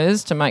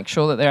suppliers to make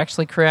sure that they're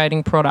actually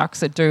creating products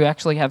that do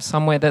actually have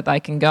somewhere that they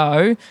can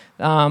go,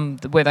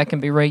 where they can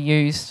be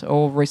reused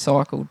or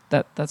recycled.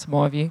 That's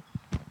my view.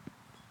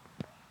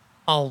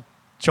 I'll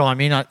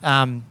chime in.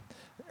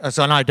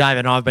 So I know Dave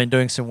and I have been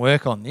doing some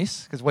work on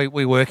this because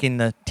we work in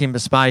the timber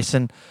space,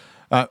 and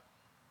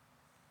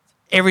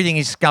everything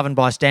is governed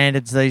by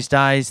standards these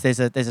days. There's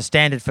a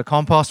standard for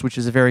compost, which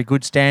is a very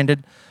good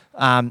standard,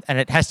 and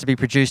it has to be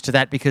produced to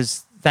that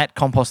because that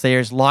compost there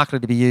is likely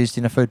to be used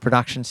in a food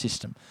production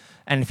system.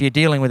 And if you're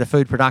dealing with a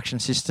food production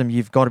system,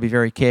 you've got to be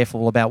very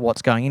careful about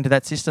what's going into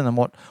that system and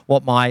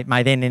what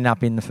may then end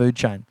up in the food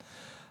chain.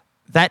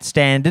 That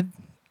standard,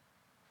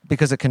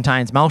 because it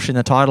contains mulch in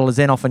the title, is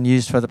then often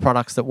used for the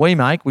products that we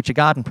make, which are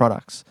garden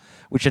products,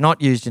 which are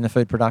not used in the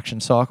food production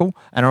cycle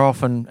and are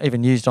often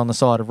even used on the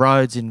side of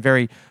roads in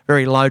very,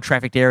 very low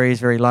trafficked areas,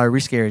 very low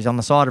risk areas. On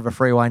the side of a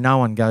freeway, no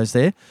one goes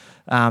there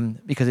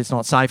because it's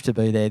not safe to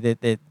be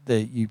there.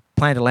 You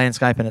plant a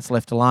landscape and it's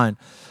left alone.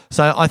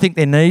 So I think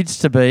there needs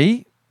to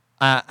be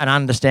an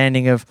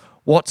understanding of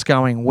what's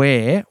going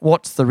where,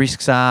 what the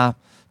risks are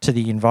to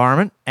the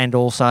environment and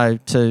also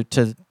to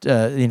the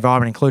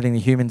environment, including the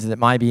humans that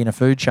may be in a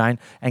food chain,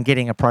 and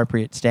getting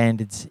appropriate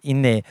standards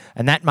in there.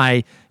 And that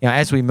may,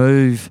 as we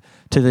move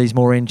to these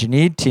more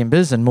engineered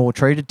timbers and more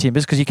treated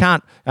timbers, because you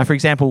can't, for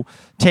example,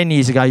 10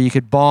 years ago you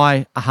could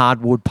buy a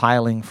hardwood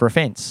paling for a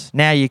fence.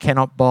 Now you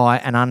cannot buy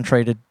an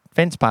untreated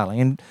fence paling.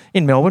 And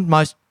in Melbourne,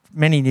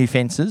 many new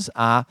fences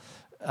are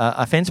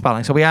fence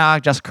paling. So we are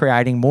just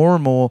creating more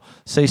and more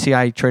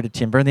CCA treated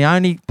timber, and the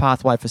only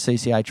pathway for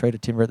CCA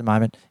treated timber at the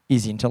moment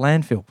is into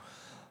landfill.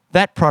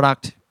 That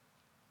product,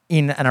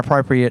 in an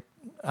appropriate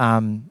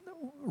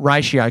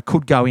ratio,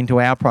 could go into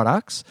our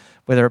products,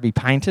 whether it be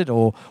painted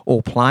or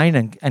plain,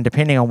 and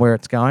depending on where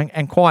it's going,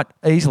 and quite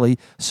easily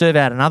serve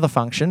out another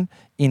function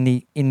in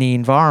the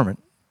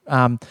environment.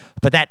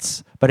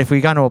 But if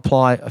we're going to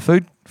apply a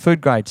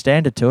food grade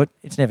standard to it,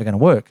 it's never going to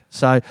work.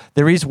 So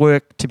there is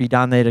work to be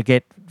done there to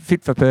get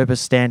fit for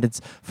purpose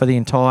standards for the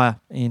entire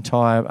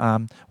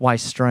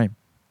waste stream.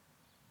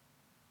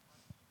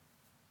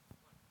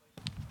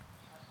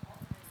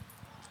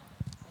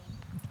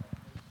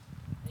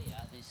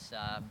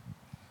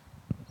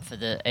 For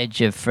the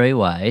edge of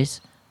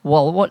freeways,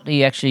 well, what do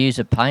you actually use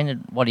it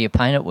painted? What do you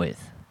paint it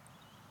with?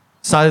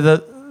 So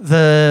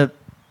the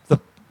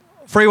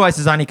freeways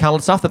is only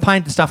coloured stuff. The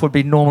painted stuff would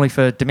be normally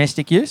for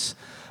domestic use,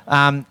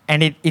 and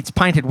it's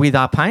painted with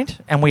our paint.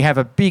 And we have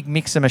a big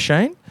mixer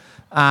machine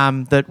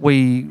that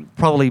we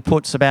probably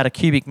puts about a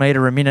cubic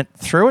metre a minute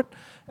through it,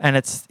 and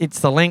it's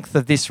the length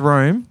of this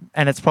room,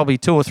 and it's probably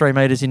 2 or 3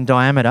 metres in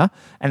diameter,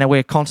 and then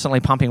we're constantly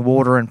pumping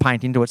water and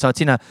paint into it. So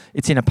it's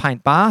in a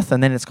paint bath,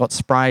 and then it's got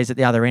sprays at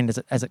the other end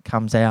as it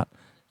comes out.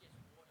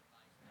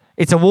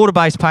 It's a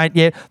water-based paint,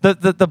 yeah.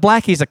 The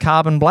black is a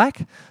carbon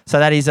black, so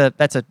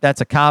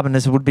that's a carbon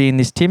as it would be in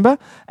this timber,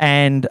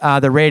 and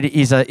the red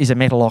is a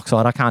metal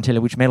oxide. I can't tell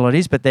you which metal it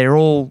is, but they're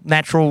all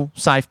natural,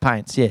 safe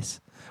paints. Yes,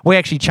 we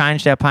actually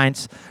changed our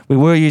paints. We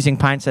were using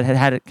paints that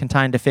had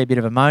contained a fair bit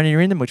of ammonia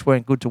in them, which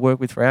weren't good to work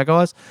with for our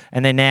guys,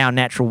 and they're now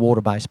natural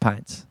water-based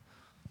paints,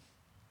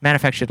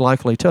 manufactured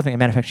locally too. I think they're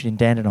manufactured in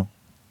Dandenong.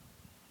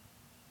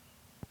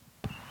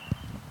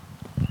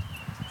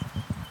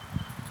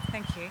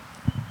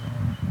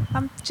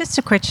 Just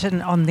a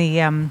question on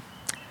the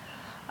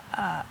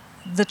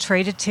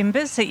treated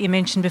timbers that you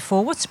mentioned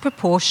before. What's the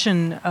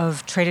proportion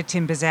of treated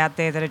timbers out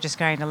there that are just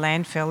going to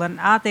landfill, and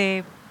are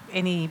there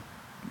any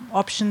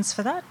options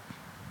for that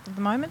at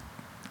the moment?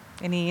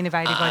 Any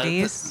innovative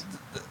ideas?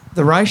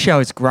 The ratio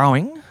is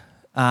growing,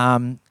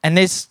 and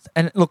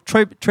look,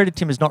 treated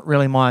timber is not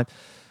really my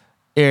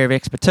area of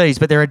expertise,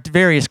 but there are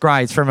various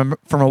grades from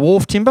a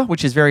wharf timber,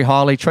 which is very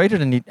highly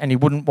treated, and you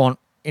wouldn't want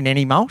in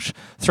any mulch,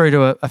 through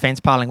to a fence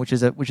paling, which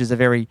is a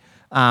very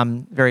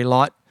very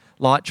light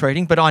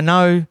treating. But I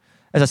know,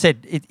 as I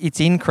said, it's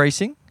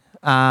increasing.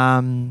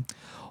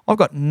 I've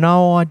got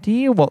no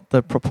idea what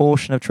the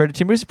proportion of treated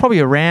timber is. It's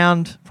probably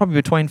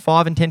between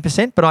 5 and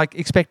 10%, but I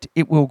expect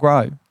it will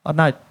grow. I don't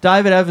know.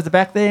 David, over the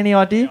back there, any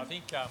idea? Yeah, I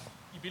think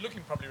you'd be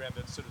looking probably around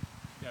the sort of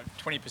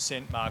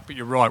 20% mark, but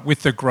you're right.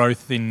 With the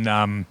growth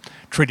in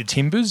treated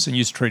timbers and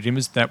use of treated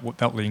timbers, that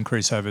will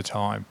increase over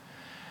time.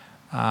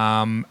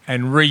 And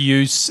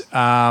reuse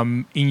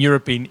in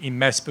Europe in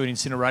mass burn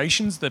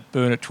incinerations that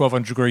burn at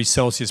 1200 degrees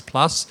Celsius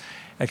plus,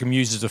 they can be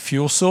used as a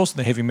fuel source, and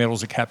the heavy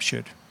metals are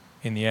captured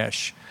in the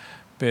ash.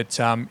 But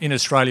in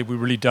Australia, we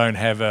really don't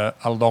have a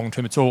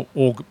long-term. It's all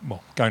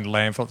going to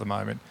landfill at the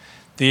moment.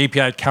 The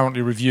EPA are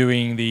currently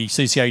reviewing the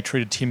CCA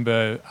treated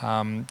timber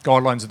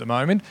guidelines at the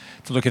moment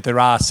to look if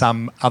there are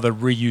some other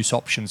reuse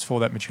options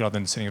for that material other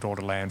than sending it all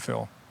to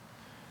landfill.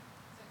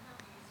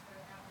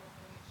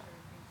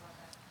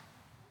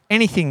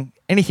 Anything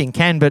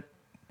can, but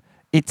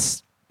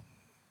it's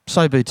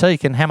so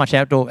boutique, and how much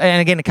outdoor.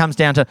 And again, it comes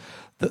down to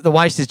the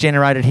waste is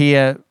generated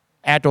here.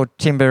 Outdoor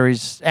timber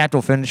is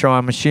outdoor furniture.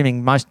 I'm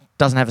assuming most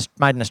doesn't have a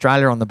made in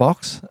Australia on the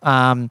box.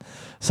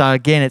 So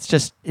again, it's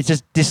just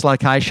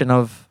dislocation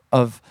of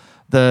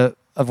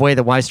where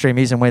the waste stream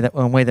is and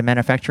where the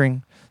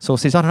manufacturing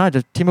source is. I don't know.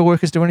 Do timber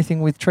workers do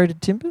anything with treated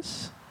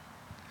timbers?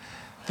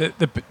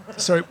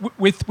 So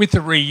with the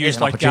reuse,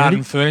 like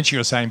garden furniture you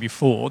were saying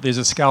before, there's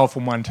a scale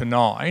from 1 to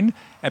 9.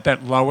 At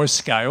that lower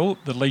scale,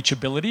 the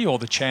leachability or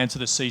the chance of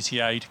the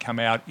CCA to come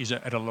out is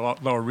at a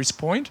lower risk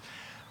point.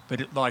 But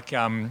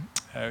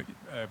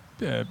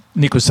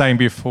Nick was saying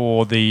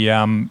before,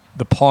 the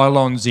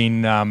pylons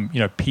in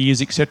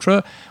piers,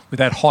 etc., with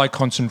that high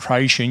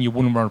concentration, you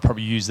wouldn't want to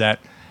probably use that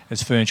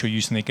as furniture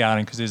use in the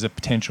garden because there's a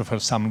potential for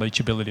some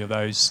leachability of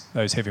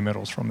those heavy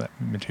metals from that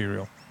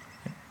material.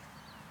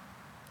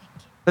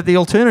 But the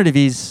alternative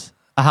is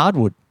a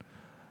hardwood,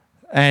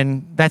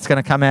 and that's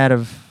going to come out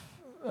of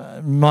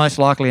most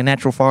likely a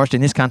natural forest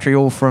in this country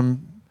or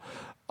from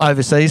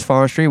overseas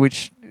forestry,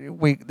 which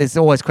there's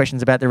always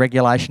questions about the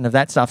regulation of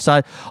that stuff.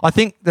 So I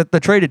think that the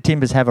treated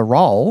timbers have a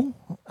role.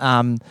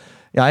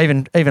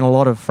 Even a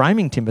lot of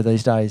framing timber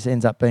these days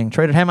ends up being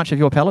treated. How much of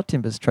your pallet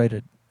timber is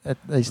treated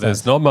these days?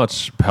 There's not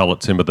much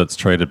pallet timber that's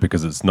treated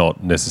because it's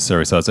not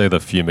necessary. So it's either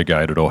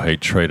fumigated or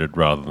heat treated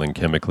rather than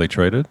chemically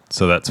treated.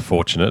 So that's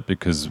fortunate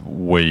because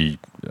we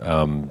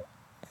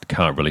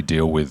can't really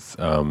deal with.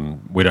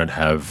 We don't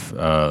have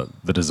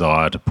the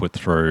desire to put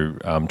through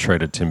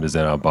treated timbers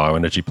in our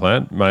bioenergy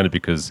plant, mainly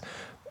because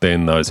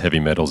then those heavy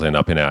metals end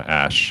up in our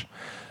ash.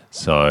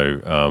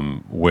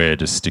 So we're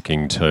just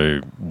sticking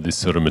to this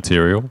sort of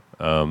material.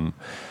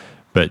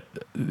 But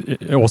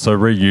also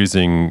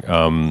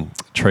reusing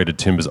treated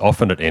timbers,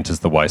 often it enters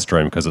the waste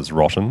stream because it's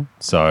rotten.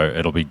 So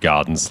it'll be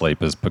garden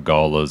sleepers,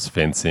 pergolas,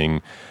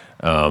 fencing,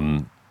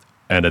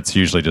 and it's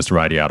usually just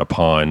radiata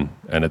pine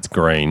and it's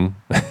green.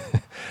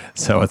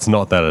 So it's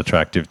not that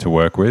attractive to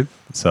work with.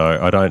 So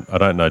I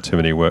don't know too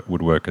many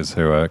woodworkers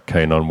who are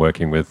keen on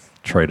working with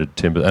treated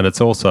timber. And it's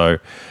also,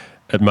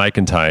 it may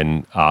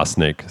contain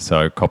arsenic.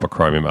 So copper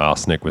chromium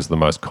arsenic was the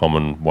most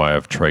common way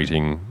of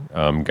treating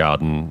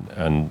garden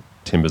and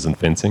timbers and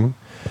fencing.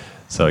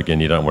 So again,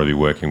 you don't want to be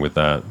working with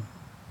that.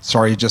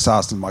 Sorry, you just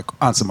answered my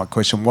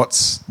question.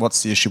 What's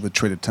the issue with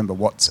treated timber?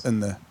 What's in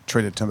the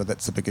treated timber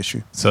that's the big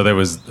issue? So there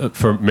was,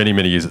 for many,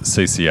 many years at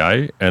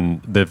CCA,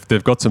 and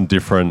they've got some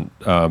different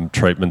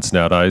treatments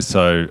nowadays.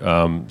 So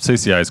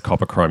CCA is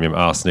copper chromium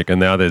arsenic, and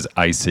now there's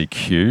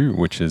ACQ,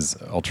 which is,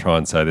 I'll try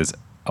and say, there's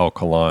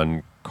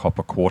alkaline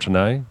copper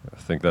quaternate. I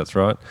think that's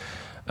right.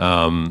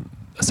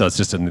 So it's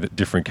just a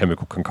different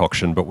chemical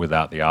concoction, but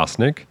without the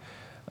arsenic.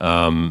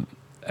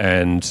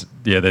 And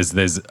yeah,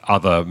 there's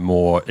other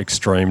more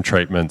extreme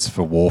treatments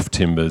for wharf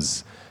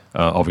timbers,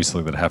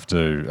 obviously, that have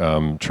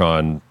to try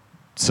and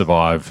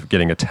survive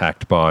getting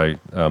attacked by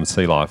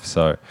sea life.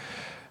 So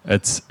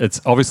it's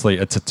obviously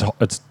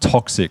it's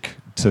toxic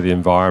to the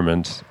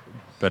environment,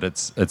 but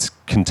it's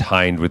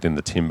contained within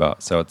the timber,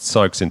 so it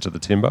soaks into the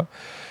timber.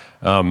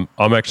 I'm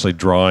actually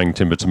drying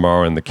timber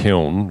tomorrow in the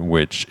kiln,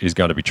 which is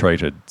going to be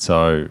treated.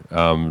 So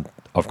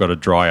I've got to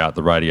dry out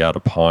the radiata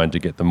pine to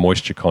get the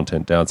moisture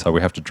content down. So we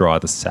have to dry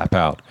the sap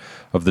out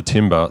of the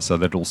timber so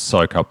that it'll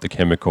soak up the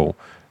chemical.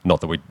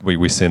 Not that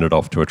we send it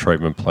off to a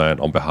treatment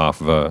plant on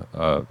behalf of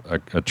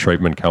a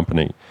treatment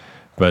company.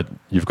 But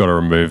you've got to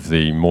remove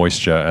the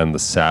moisture and the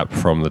sap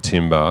from the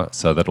timber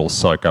so that it'll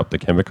soak up the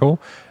chemical,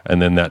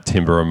 and then that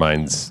timber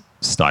remains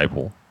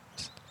stable.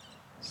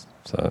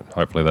 So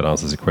hopefully that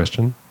answers your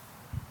question.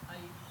 Are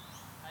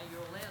you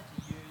allowed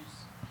to use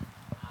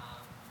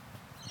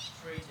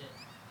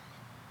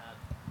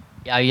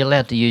Are you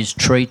allowed to use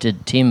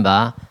treated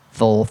timber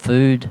for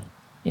food,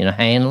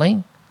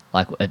 handling,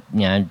 like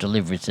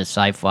deliveries to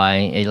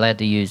Safeway? Are you allowed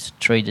to use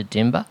treated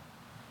timber?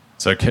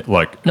 So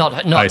like not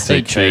ACQ,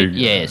 heat treat,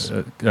 yes.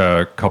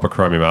 Copper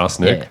chromium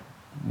arsenic. Yeah.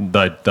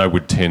 They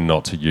would tend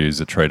not to use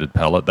a treated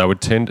pallet. They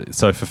would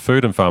so for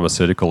food and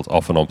pharmaceuticals,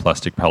 often on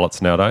plastic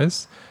pallets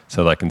nowadays,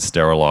 so they can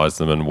sterilise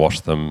them and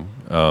wash them.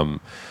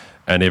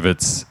 And if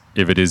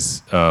it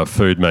is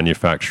food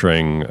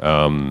manufacturing,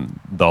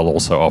 they'll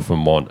also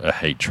often want a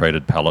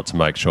heat-treated pallet to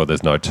make sure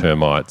there's no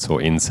termites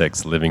or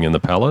insects living in the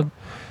pallet.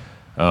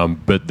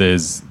 But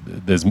there's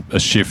a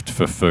shift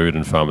for food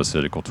and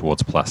pharmaceutical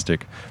towards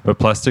plastic. But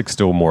plastic's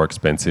still more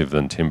expensive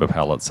than timber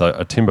pallets. So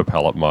a timber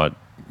pallet might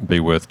be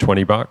worth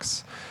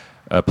 $20.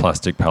 A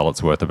plastic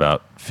pallet's worth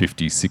about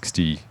 50,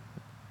 60.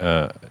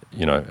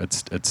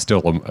 It's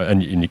still,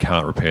 and you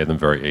can't repair them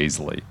very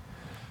easily.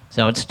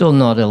 So it's still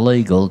not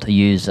illegal to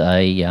use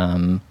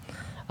a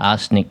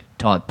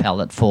arsenic-type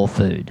pallet for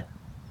food?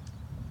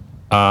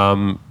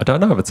 I don't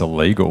know if it's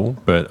illegal,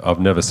 but I've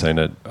never seen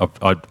it.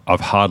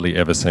 I've hardly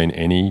ever seen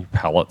any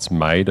pallets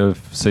made of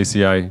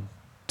CCA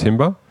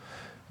timber,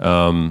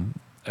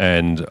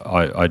 and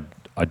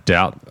I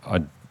doubt,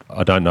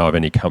 I don't know of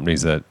any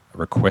companies that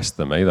request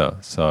them either.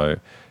 So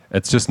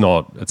it's just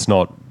not.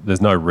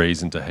 There's no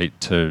reason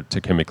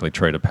to chemically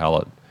treat a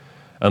pallet,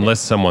 unless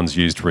someone's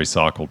used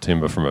recycled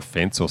timber from a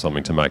fence or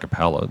something to make a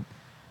pallet.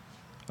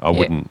 I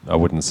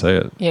wouldn't see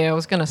it. Yeah, I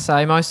was going to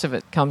say most of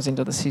it comes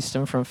into the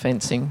system from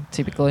fencing,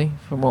 typically,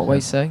 from what we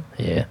see.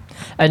 Yeah,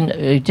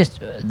 and just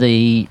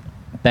the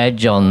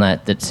badge on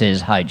that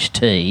says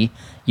HT.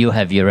 You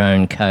have your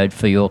own code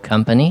for your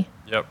company.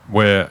 Yep,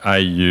 we're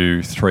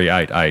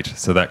AU388,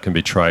 so that can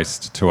be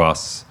traced to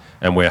us,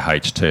 and we're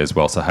HT as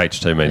well. So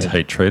HT means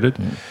heat treated.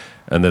 Mm.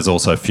 And there's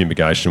also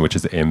fumigation, which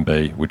is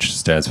MB, which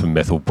stands for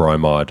methyl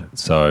bromide.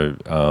 So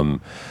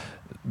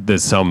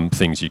there's some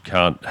things you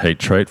can't heat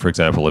treat. For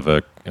example, if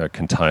a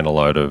container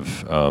load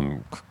of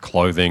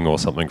clothing or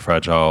something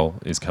fragile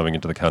is coming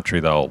into the country,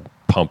 they'll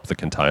pump the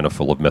container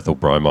full of methyl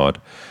bromide,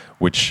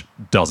 which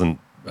doesn't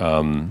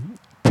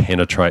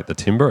penetrate the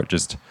timber. It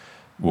just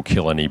will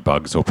kill any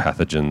bugs or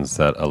pathogens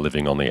that are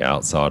living on the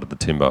outside of the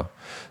timber.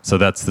 So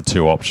that's the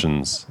two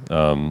options,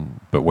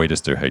 but we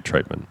just do heat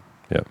treatment.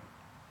 Yeah.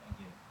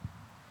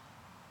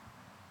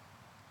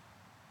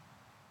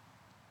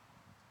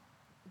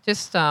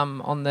 Just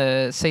on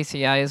the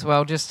CCA as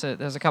well,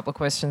 there's a couple of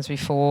questions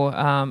before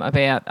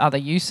about other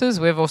uses.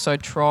 We've also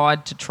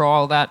tried to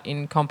trial that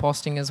in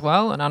composting as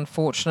well, and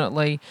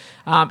unfortunately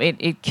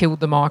it killed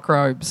the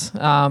microbes. They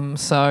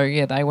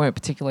weren't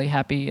particularly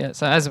happy.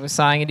 So as I was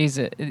saying,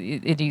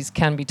 it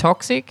can be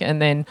toxic,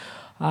 and then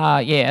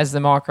as the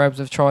microbes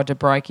have tried to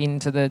break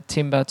into the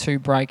timber to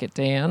break it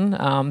down,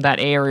 that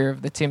area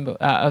of the timber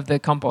of the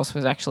compost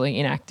was actually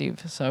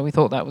inactive. So we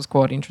thought that was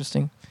quite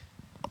interesting.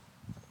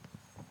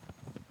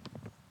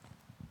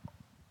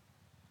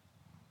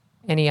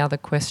 Any other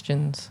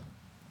questions?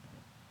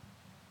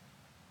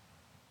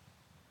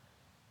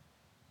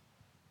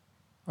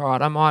 All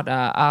right, I might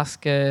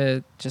ask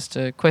just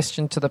a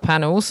question to the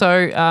panel.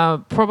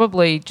 So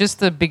probably just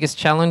the biggest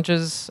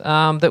challenges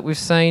that we've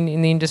seen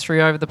in the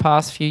industry over the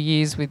past few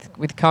years with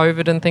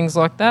COVID and things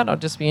like that. I'd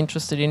just be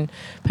interested in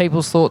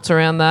people's thoughts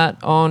around that,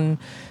 on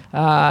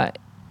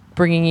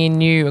bringing in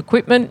new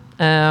equipment,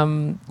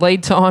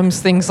 lead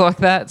times, things like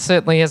that.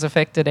 Certainly has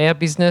affected our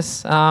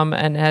business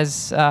and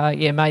has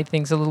made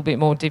things a little bit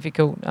more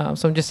difficult.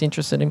 So I'm just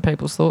interested in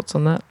people's thoughts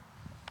on that.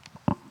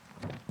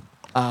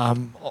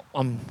 I'm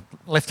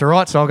left to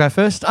right, so I'll go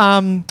first.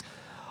 COVID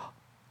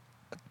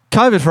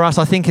for us,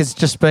 I think, has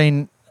just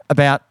been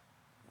about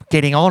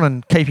getting on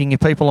and keeping your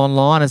people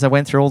online as they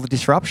went through all the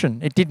disruption.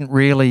 It didn't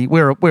really.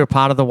 We're a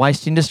part of the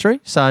waste industry,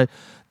 so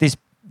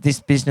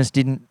this business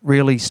didn't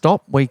really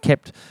stop. We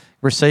kept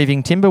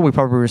receiving timber. We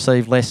probably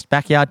received less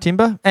backyard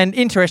timber, and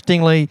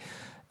interestingly,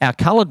 our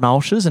coloured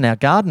mulches and our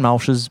garden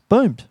mulches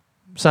boomed.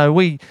 So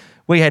we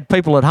had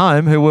people at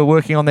home who were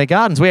working on their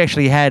gardens. We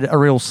actually had a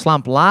real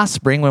slump last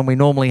spring when we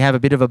normally have a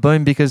bit of a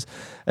boom because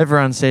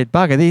everyone said,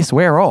 "Bugger this,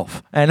 we're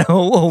off," and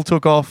all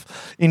took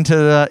off into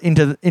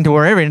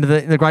wherever, into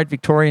the great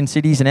Victorian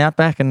cities and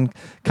outback and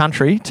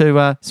country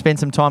to spend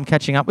some time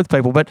catching up with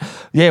people. But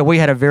yeah, we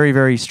had a very,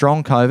 very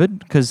strong COVID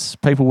because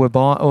people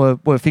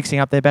were fixing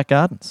up their back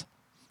gardens.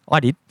 I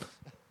did.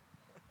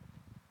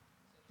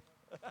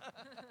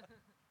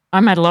 I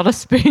made a lot of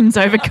spoons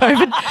over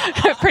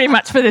COVID, pretty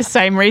much for the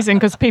same reason,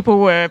 because people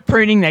were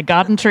pruning their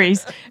garden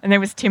trees and there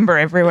was timber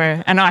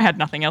everywhere and I had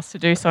nothing else to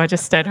do, so I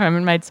just stayed home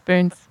and made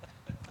spoons.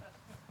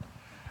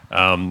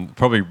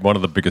 Probably one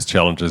of the biggest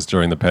challenges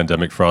during the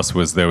pandemic for us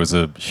was there was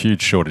a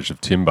huge shortage of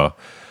timber.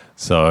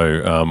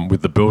 So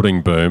with the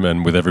building boom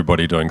and with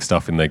everybody doing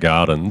stuff in their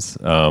gardens,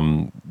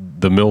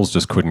 the mills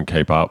just couldn't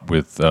keep up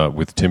with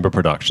timber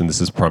production.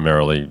 This is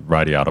primarily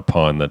radiata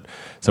pine.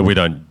 So we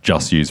don't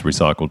just use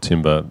recycled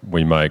timber.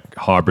 We make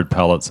hybrid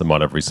pallets that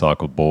might have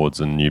recycled boards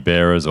and new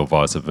bearers, or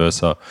vice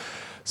versa.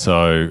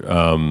 So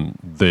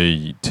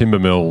the timber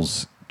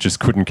mills just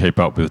couldn't keep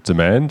up with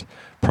demand.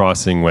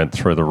 Pricing went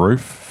through the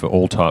roof for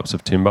all types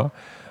of timber,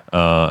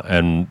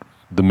 and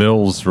the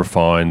mills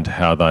refined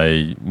how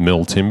they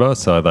mill timber,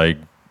 so they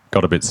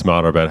got a bit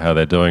smarter about how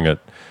they're doing it.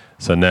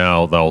 So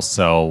now they'll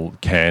sell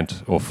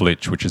cant or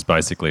flitch, which is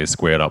basically a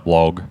squared up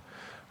log,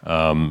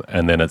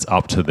 and then it's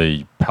up to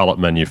the pallet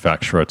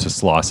manufacturer to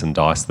slice and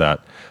dice that.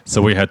 So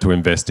we had to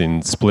invest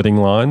in splitting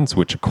lines,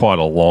 which are quite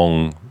a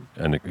long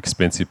and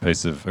expensive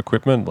piece of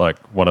equipment. Like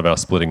one of our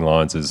splitting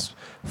lines is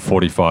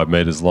 45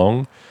 metres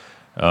long,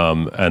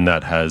 and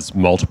that has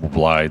multiple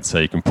blades, so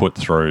you can put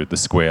through the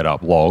squared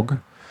up log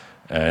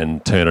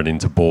and turn it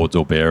into boards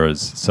or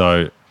bearers.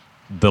 So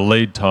the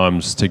lead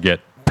times to get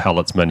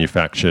pallets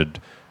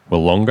manufactured were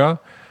longer.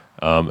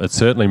 It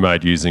certainly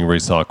made using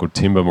recycled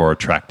timber more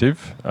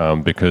attractive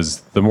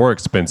because the more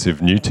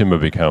expensive new timber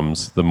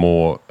becomes, the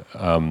more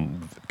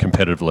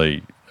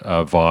competitively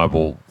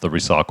viable the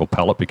recycled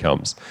pallet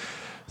becomes.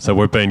 So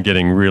we've been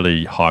getting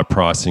really high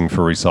pricing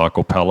for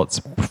recycled pallets.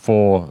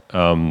 Before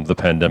the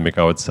pandemic,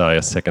 I would say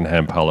a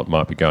second-hand pallet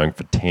might be going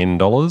for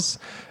 $10.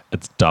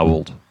 It's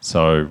doubled.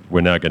 So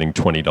we're now getting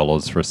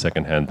 $20 for a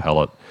second-hand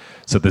pallet.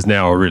 So there's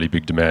now a really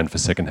big demand for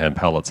second-hand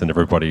pallets, and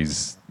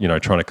everybody's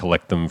trying to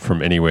collect them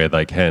from anywhere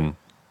they can.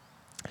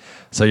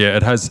 So yeah,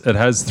 it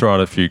has thrown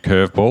a few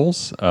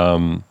curveballs,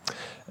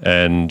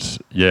 and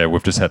yeah,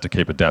 we've just had to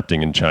keep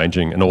adapting and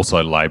changing, and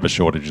also labour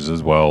shortages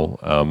as well.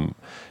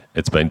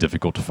 It's been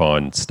difficult to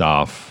find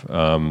staff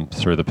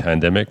through the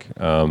pandemic,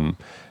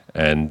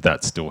 and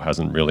that still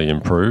hasn't really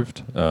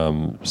improved.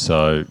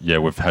 So yeah,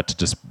 we've had to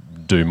just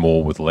do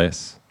more with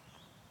less.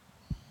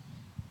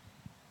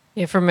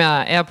 Yeah, from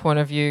our point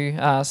of view,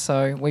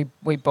 so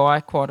we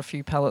buy quite a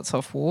few pallets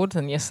off Ward,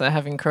 and yes, they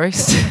have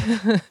increased.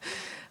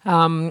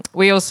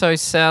 We also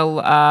sell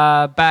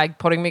bagged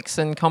potting mix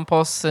and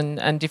composts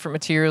and different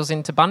materials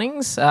into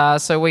Bunnings.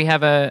 So we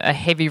have a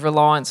heavy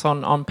reliance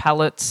on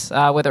pallets,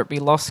 whether it be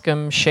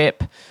Loscam,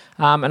 Shep,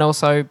 and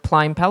also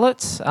plain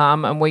pallets.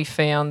 And we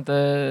found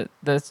the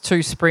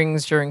 2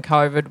 springs during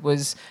COVID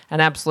was an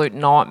absolute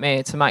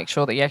nightmare to make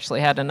sure that you actually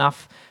had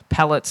enough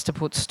pallets to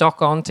put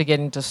stock on to get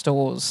into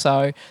stores.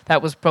 So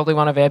that was probably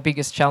one of our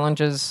biggest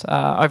challenges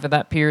over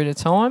that period of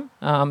time.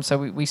 So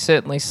we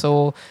certainly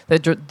saw the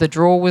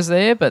draw was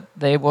there, but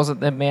there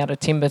wasn't the amount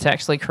of timber to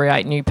actually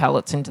create new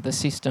pallets into the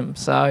system.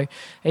 So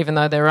even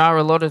though there are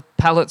a lot of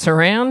pallets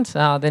around,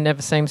 there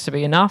never seems to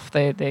be enough.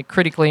 They're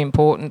critically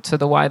important to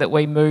the way that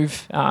we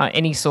move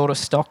any sort of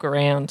stock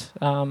around.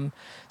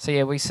 So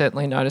yeah, we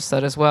certainly noticed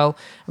that as well.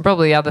 And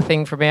probably the other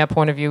thing from our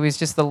point of view is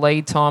just the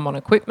lead time on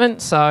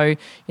equipment. So,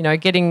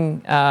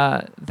 getting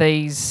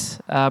these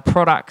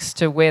products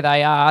to where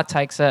they are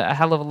takes a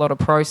hell of a lot of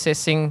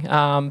processing,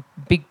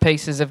 big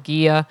pieces of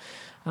gear,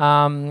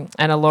 and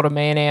a lot of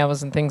man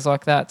hours and things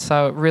like that.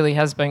 So it really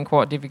has been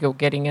quite difficult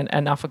getting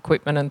enough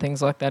equipment and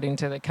things like that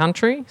into the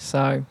country.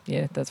 So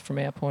yeah, that's from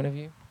our point of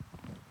view.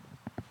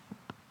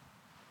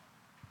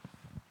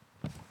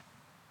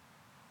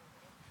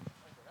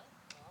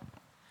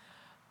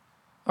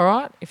 All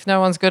right. If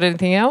no one's got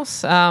anything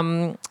else,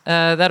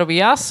 that'll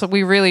be us.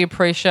 We really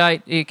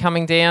appreciate you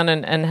coming down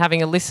and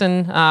having a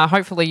listen.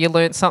 Hopefully you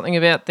learnt something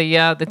about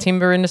the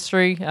timber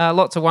industry.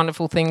 Lots of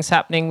wonderful things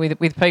happening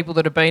with people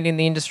that have been in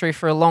the industry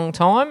for a long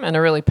time and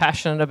are really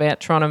passionate about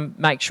trying to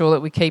make sure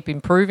that we keep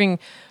improving,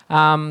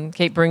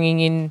 keep bringing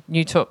in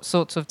new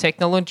sorts of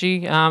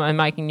technology and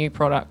making new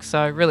products.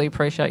 So really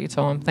appreciate your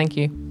time. Thank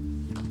you.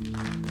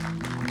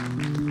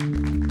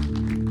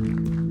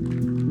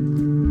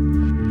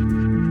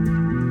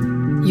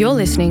 You're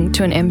listening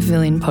to an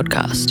MPavilion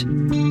podcast.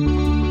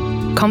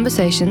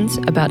 Conversations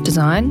about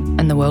design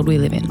and the world we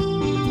live in.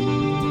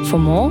 For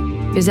more,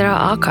 visit our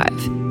archive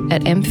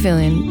at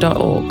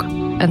mpavilion.org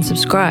and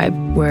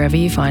subscribe wherever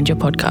you find your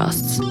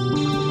podcasts.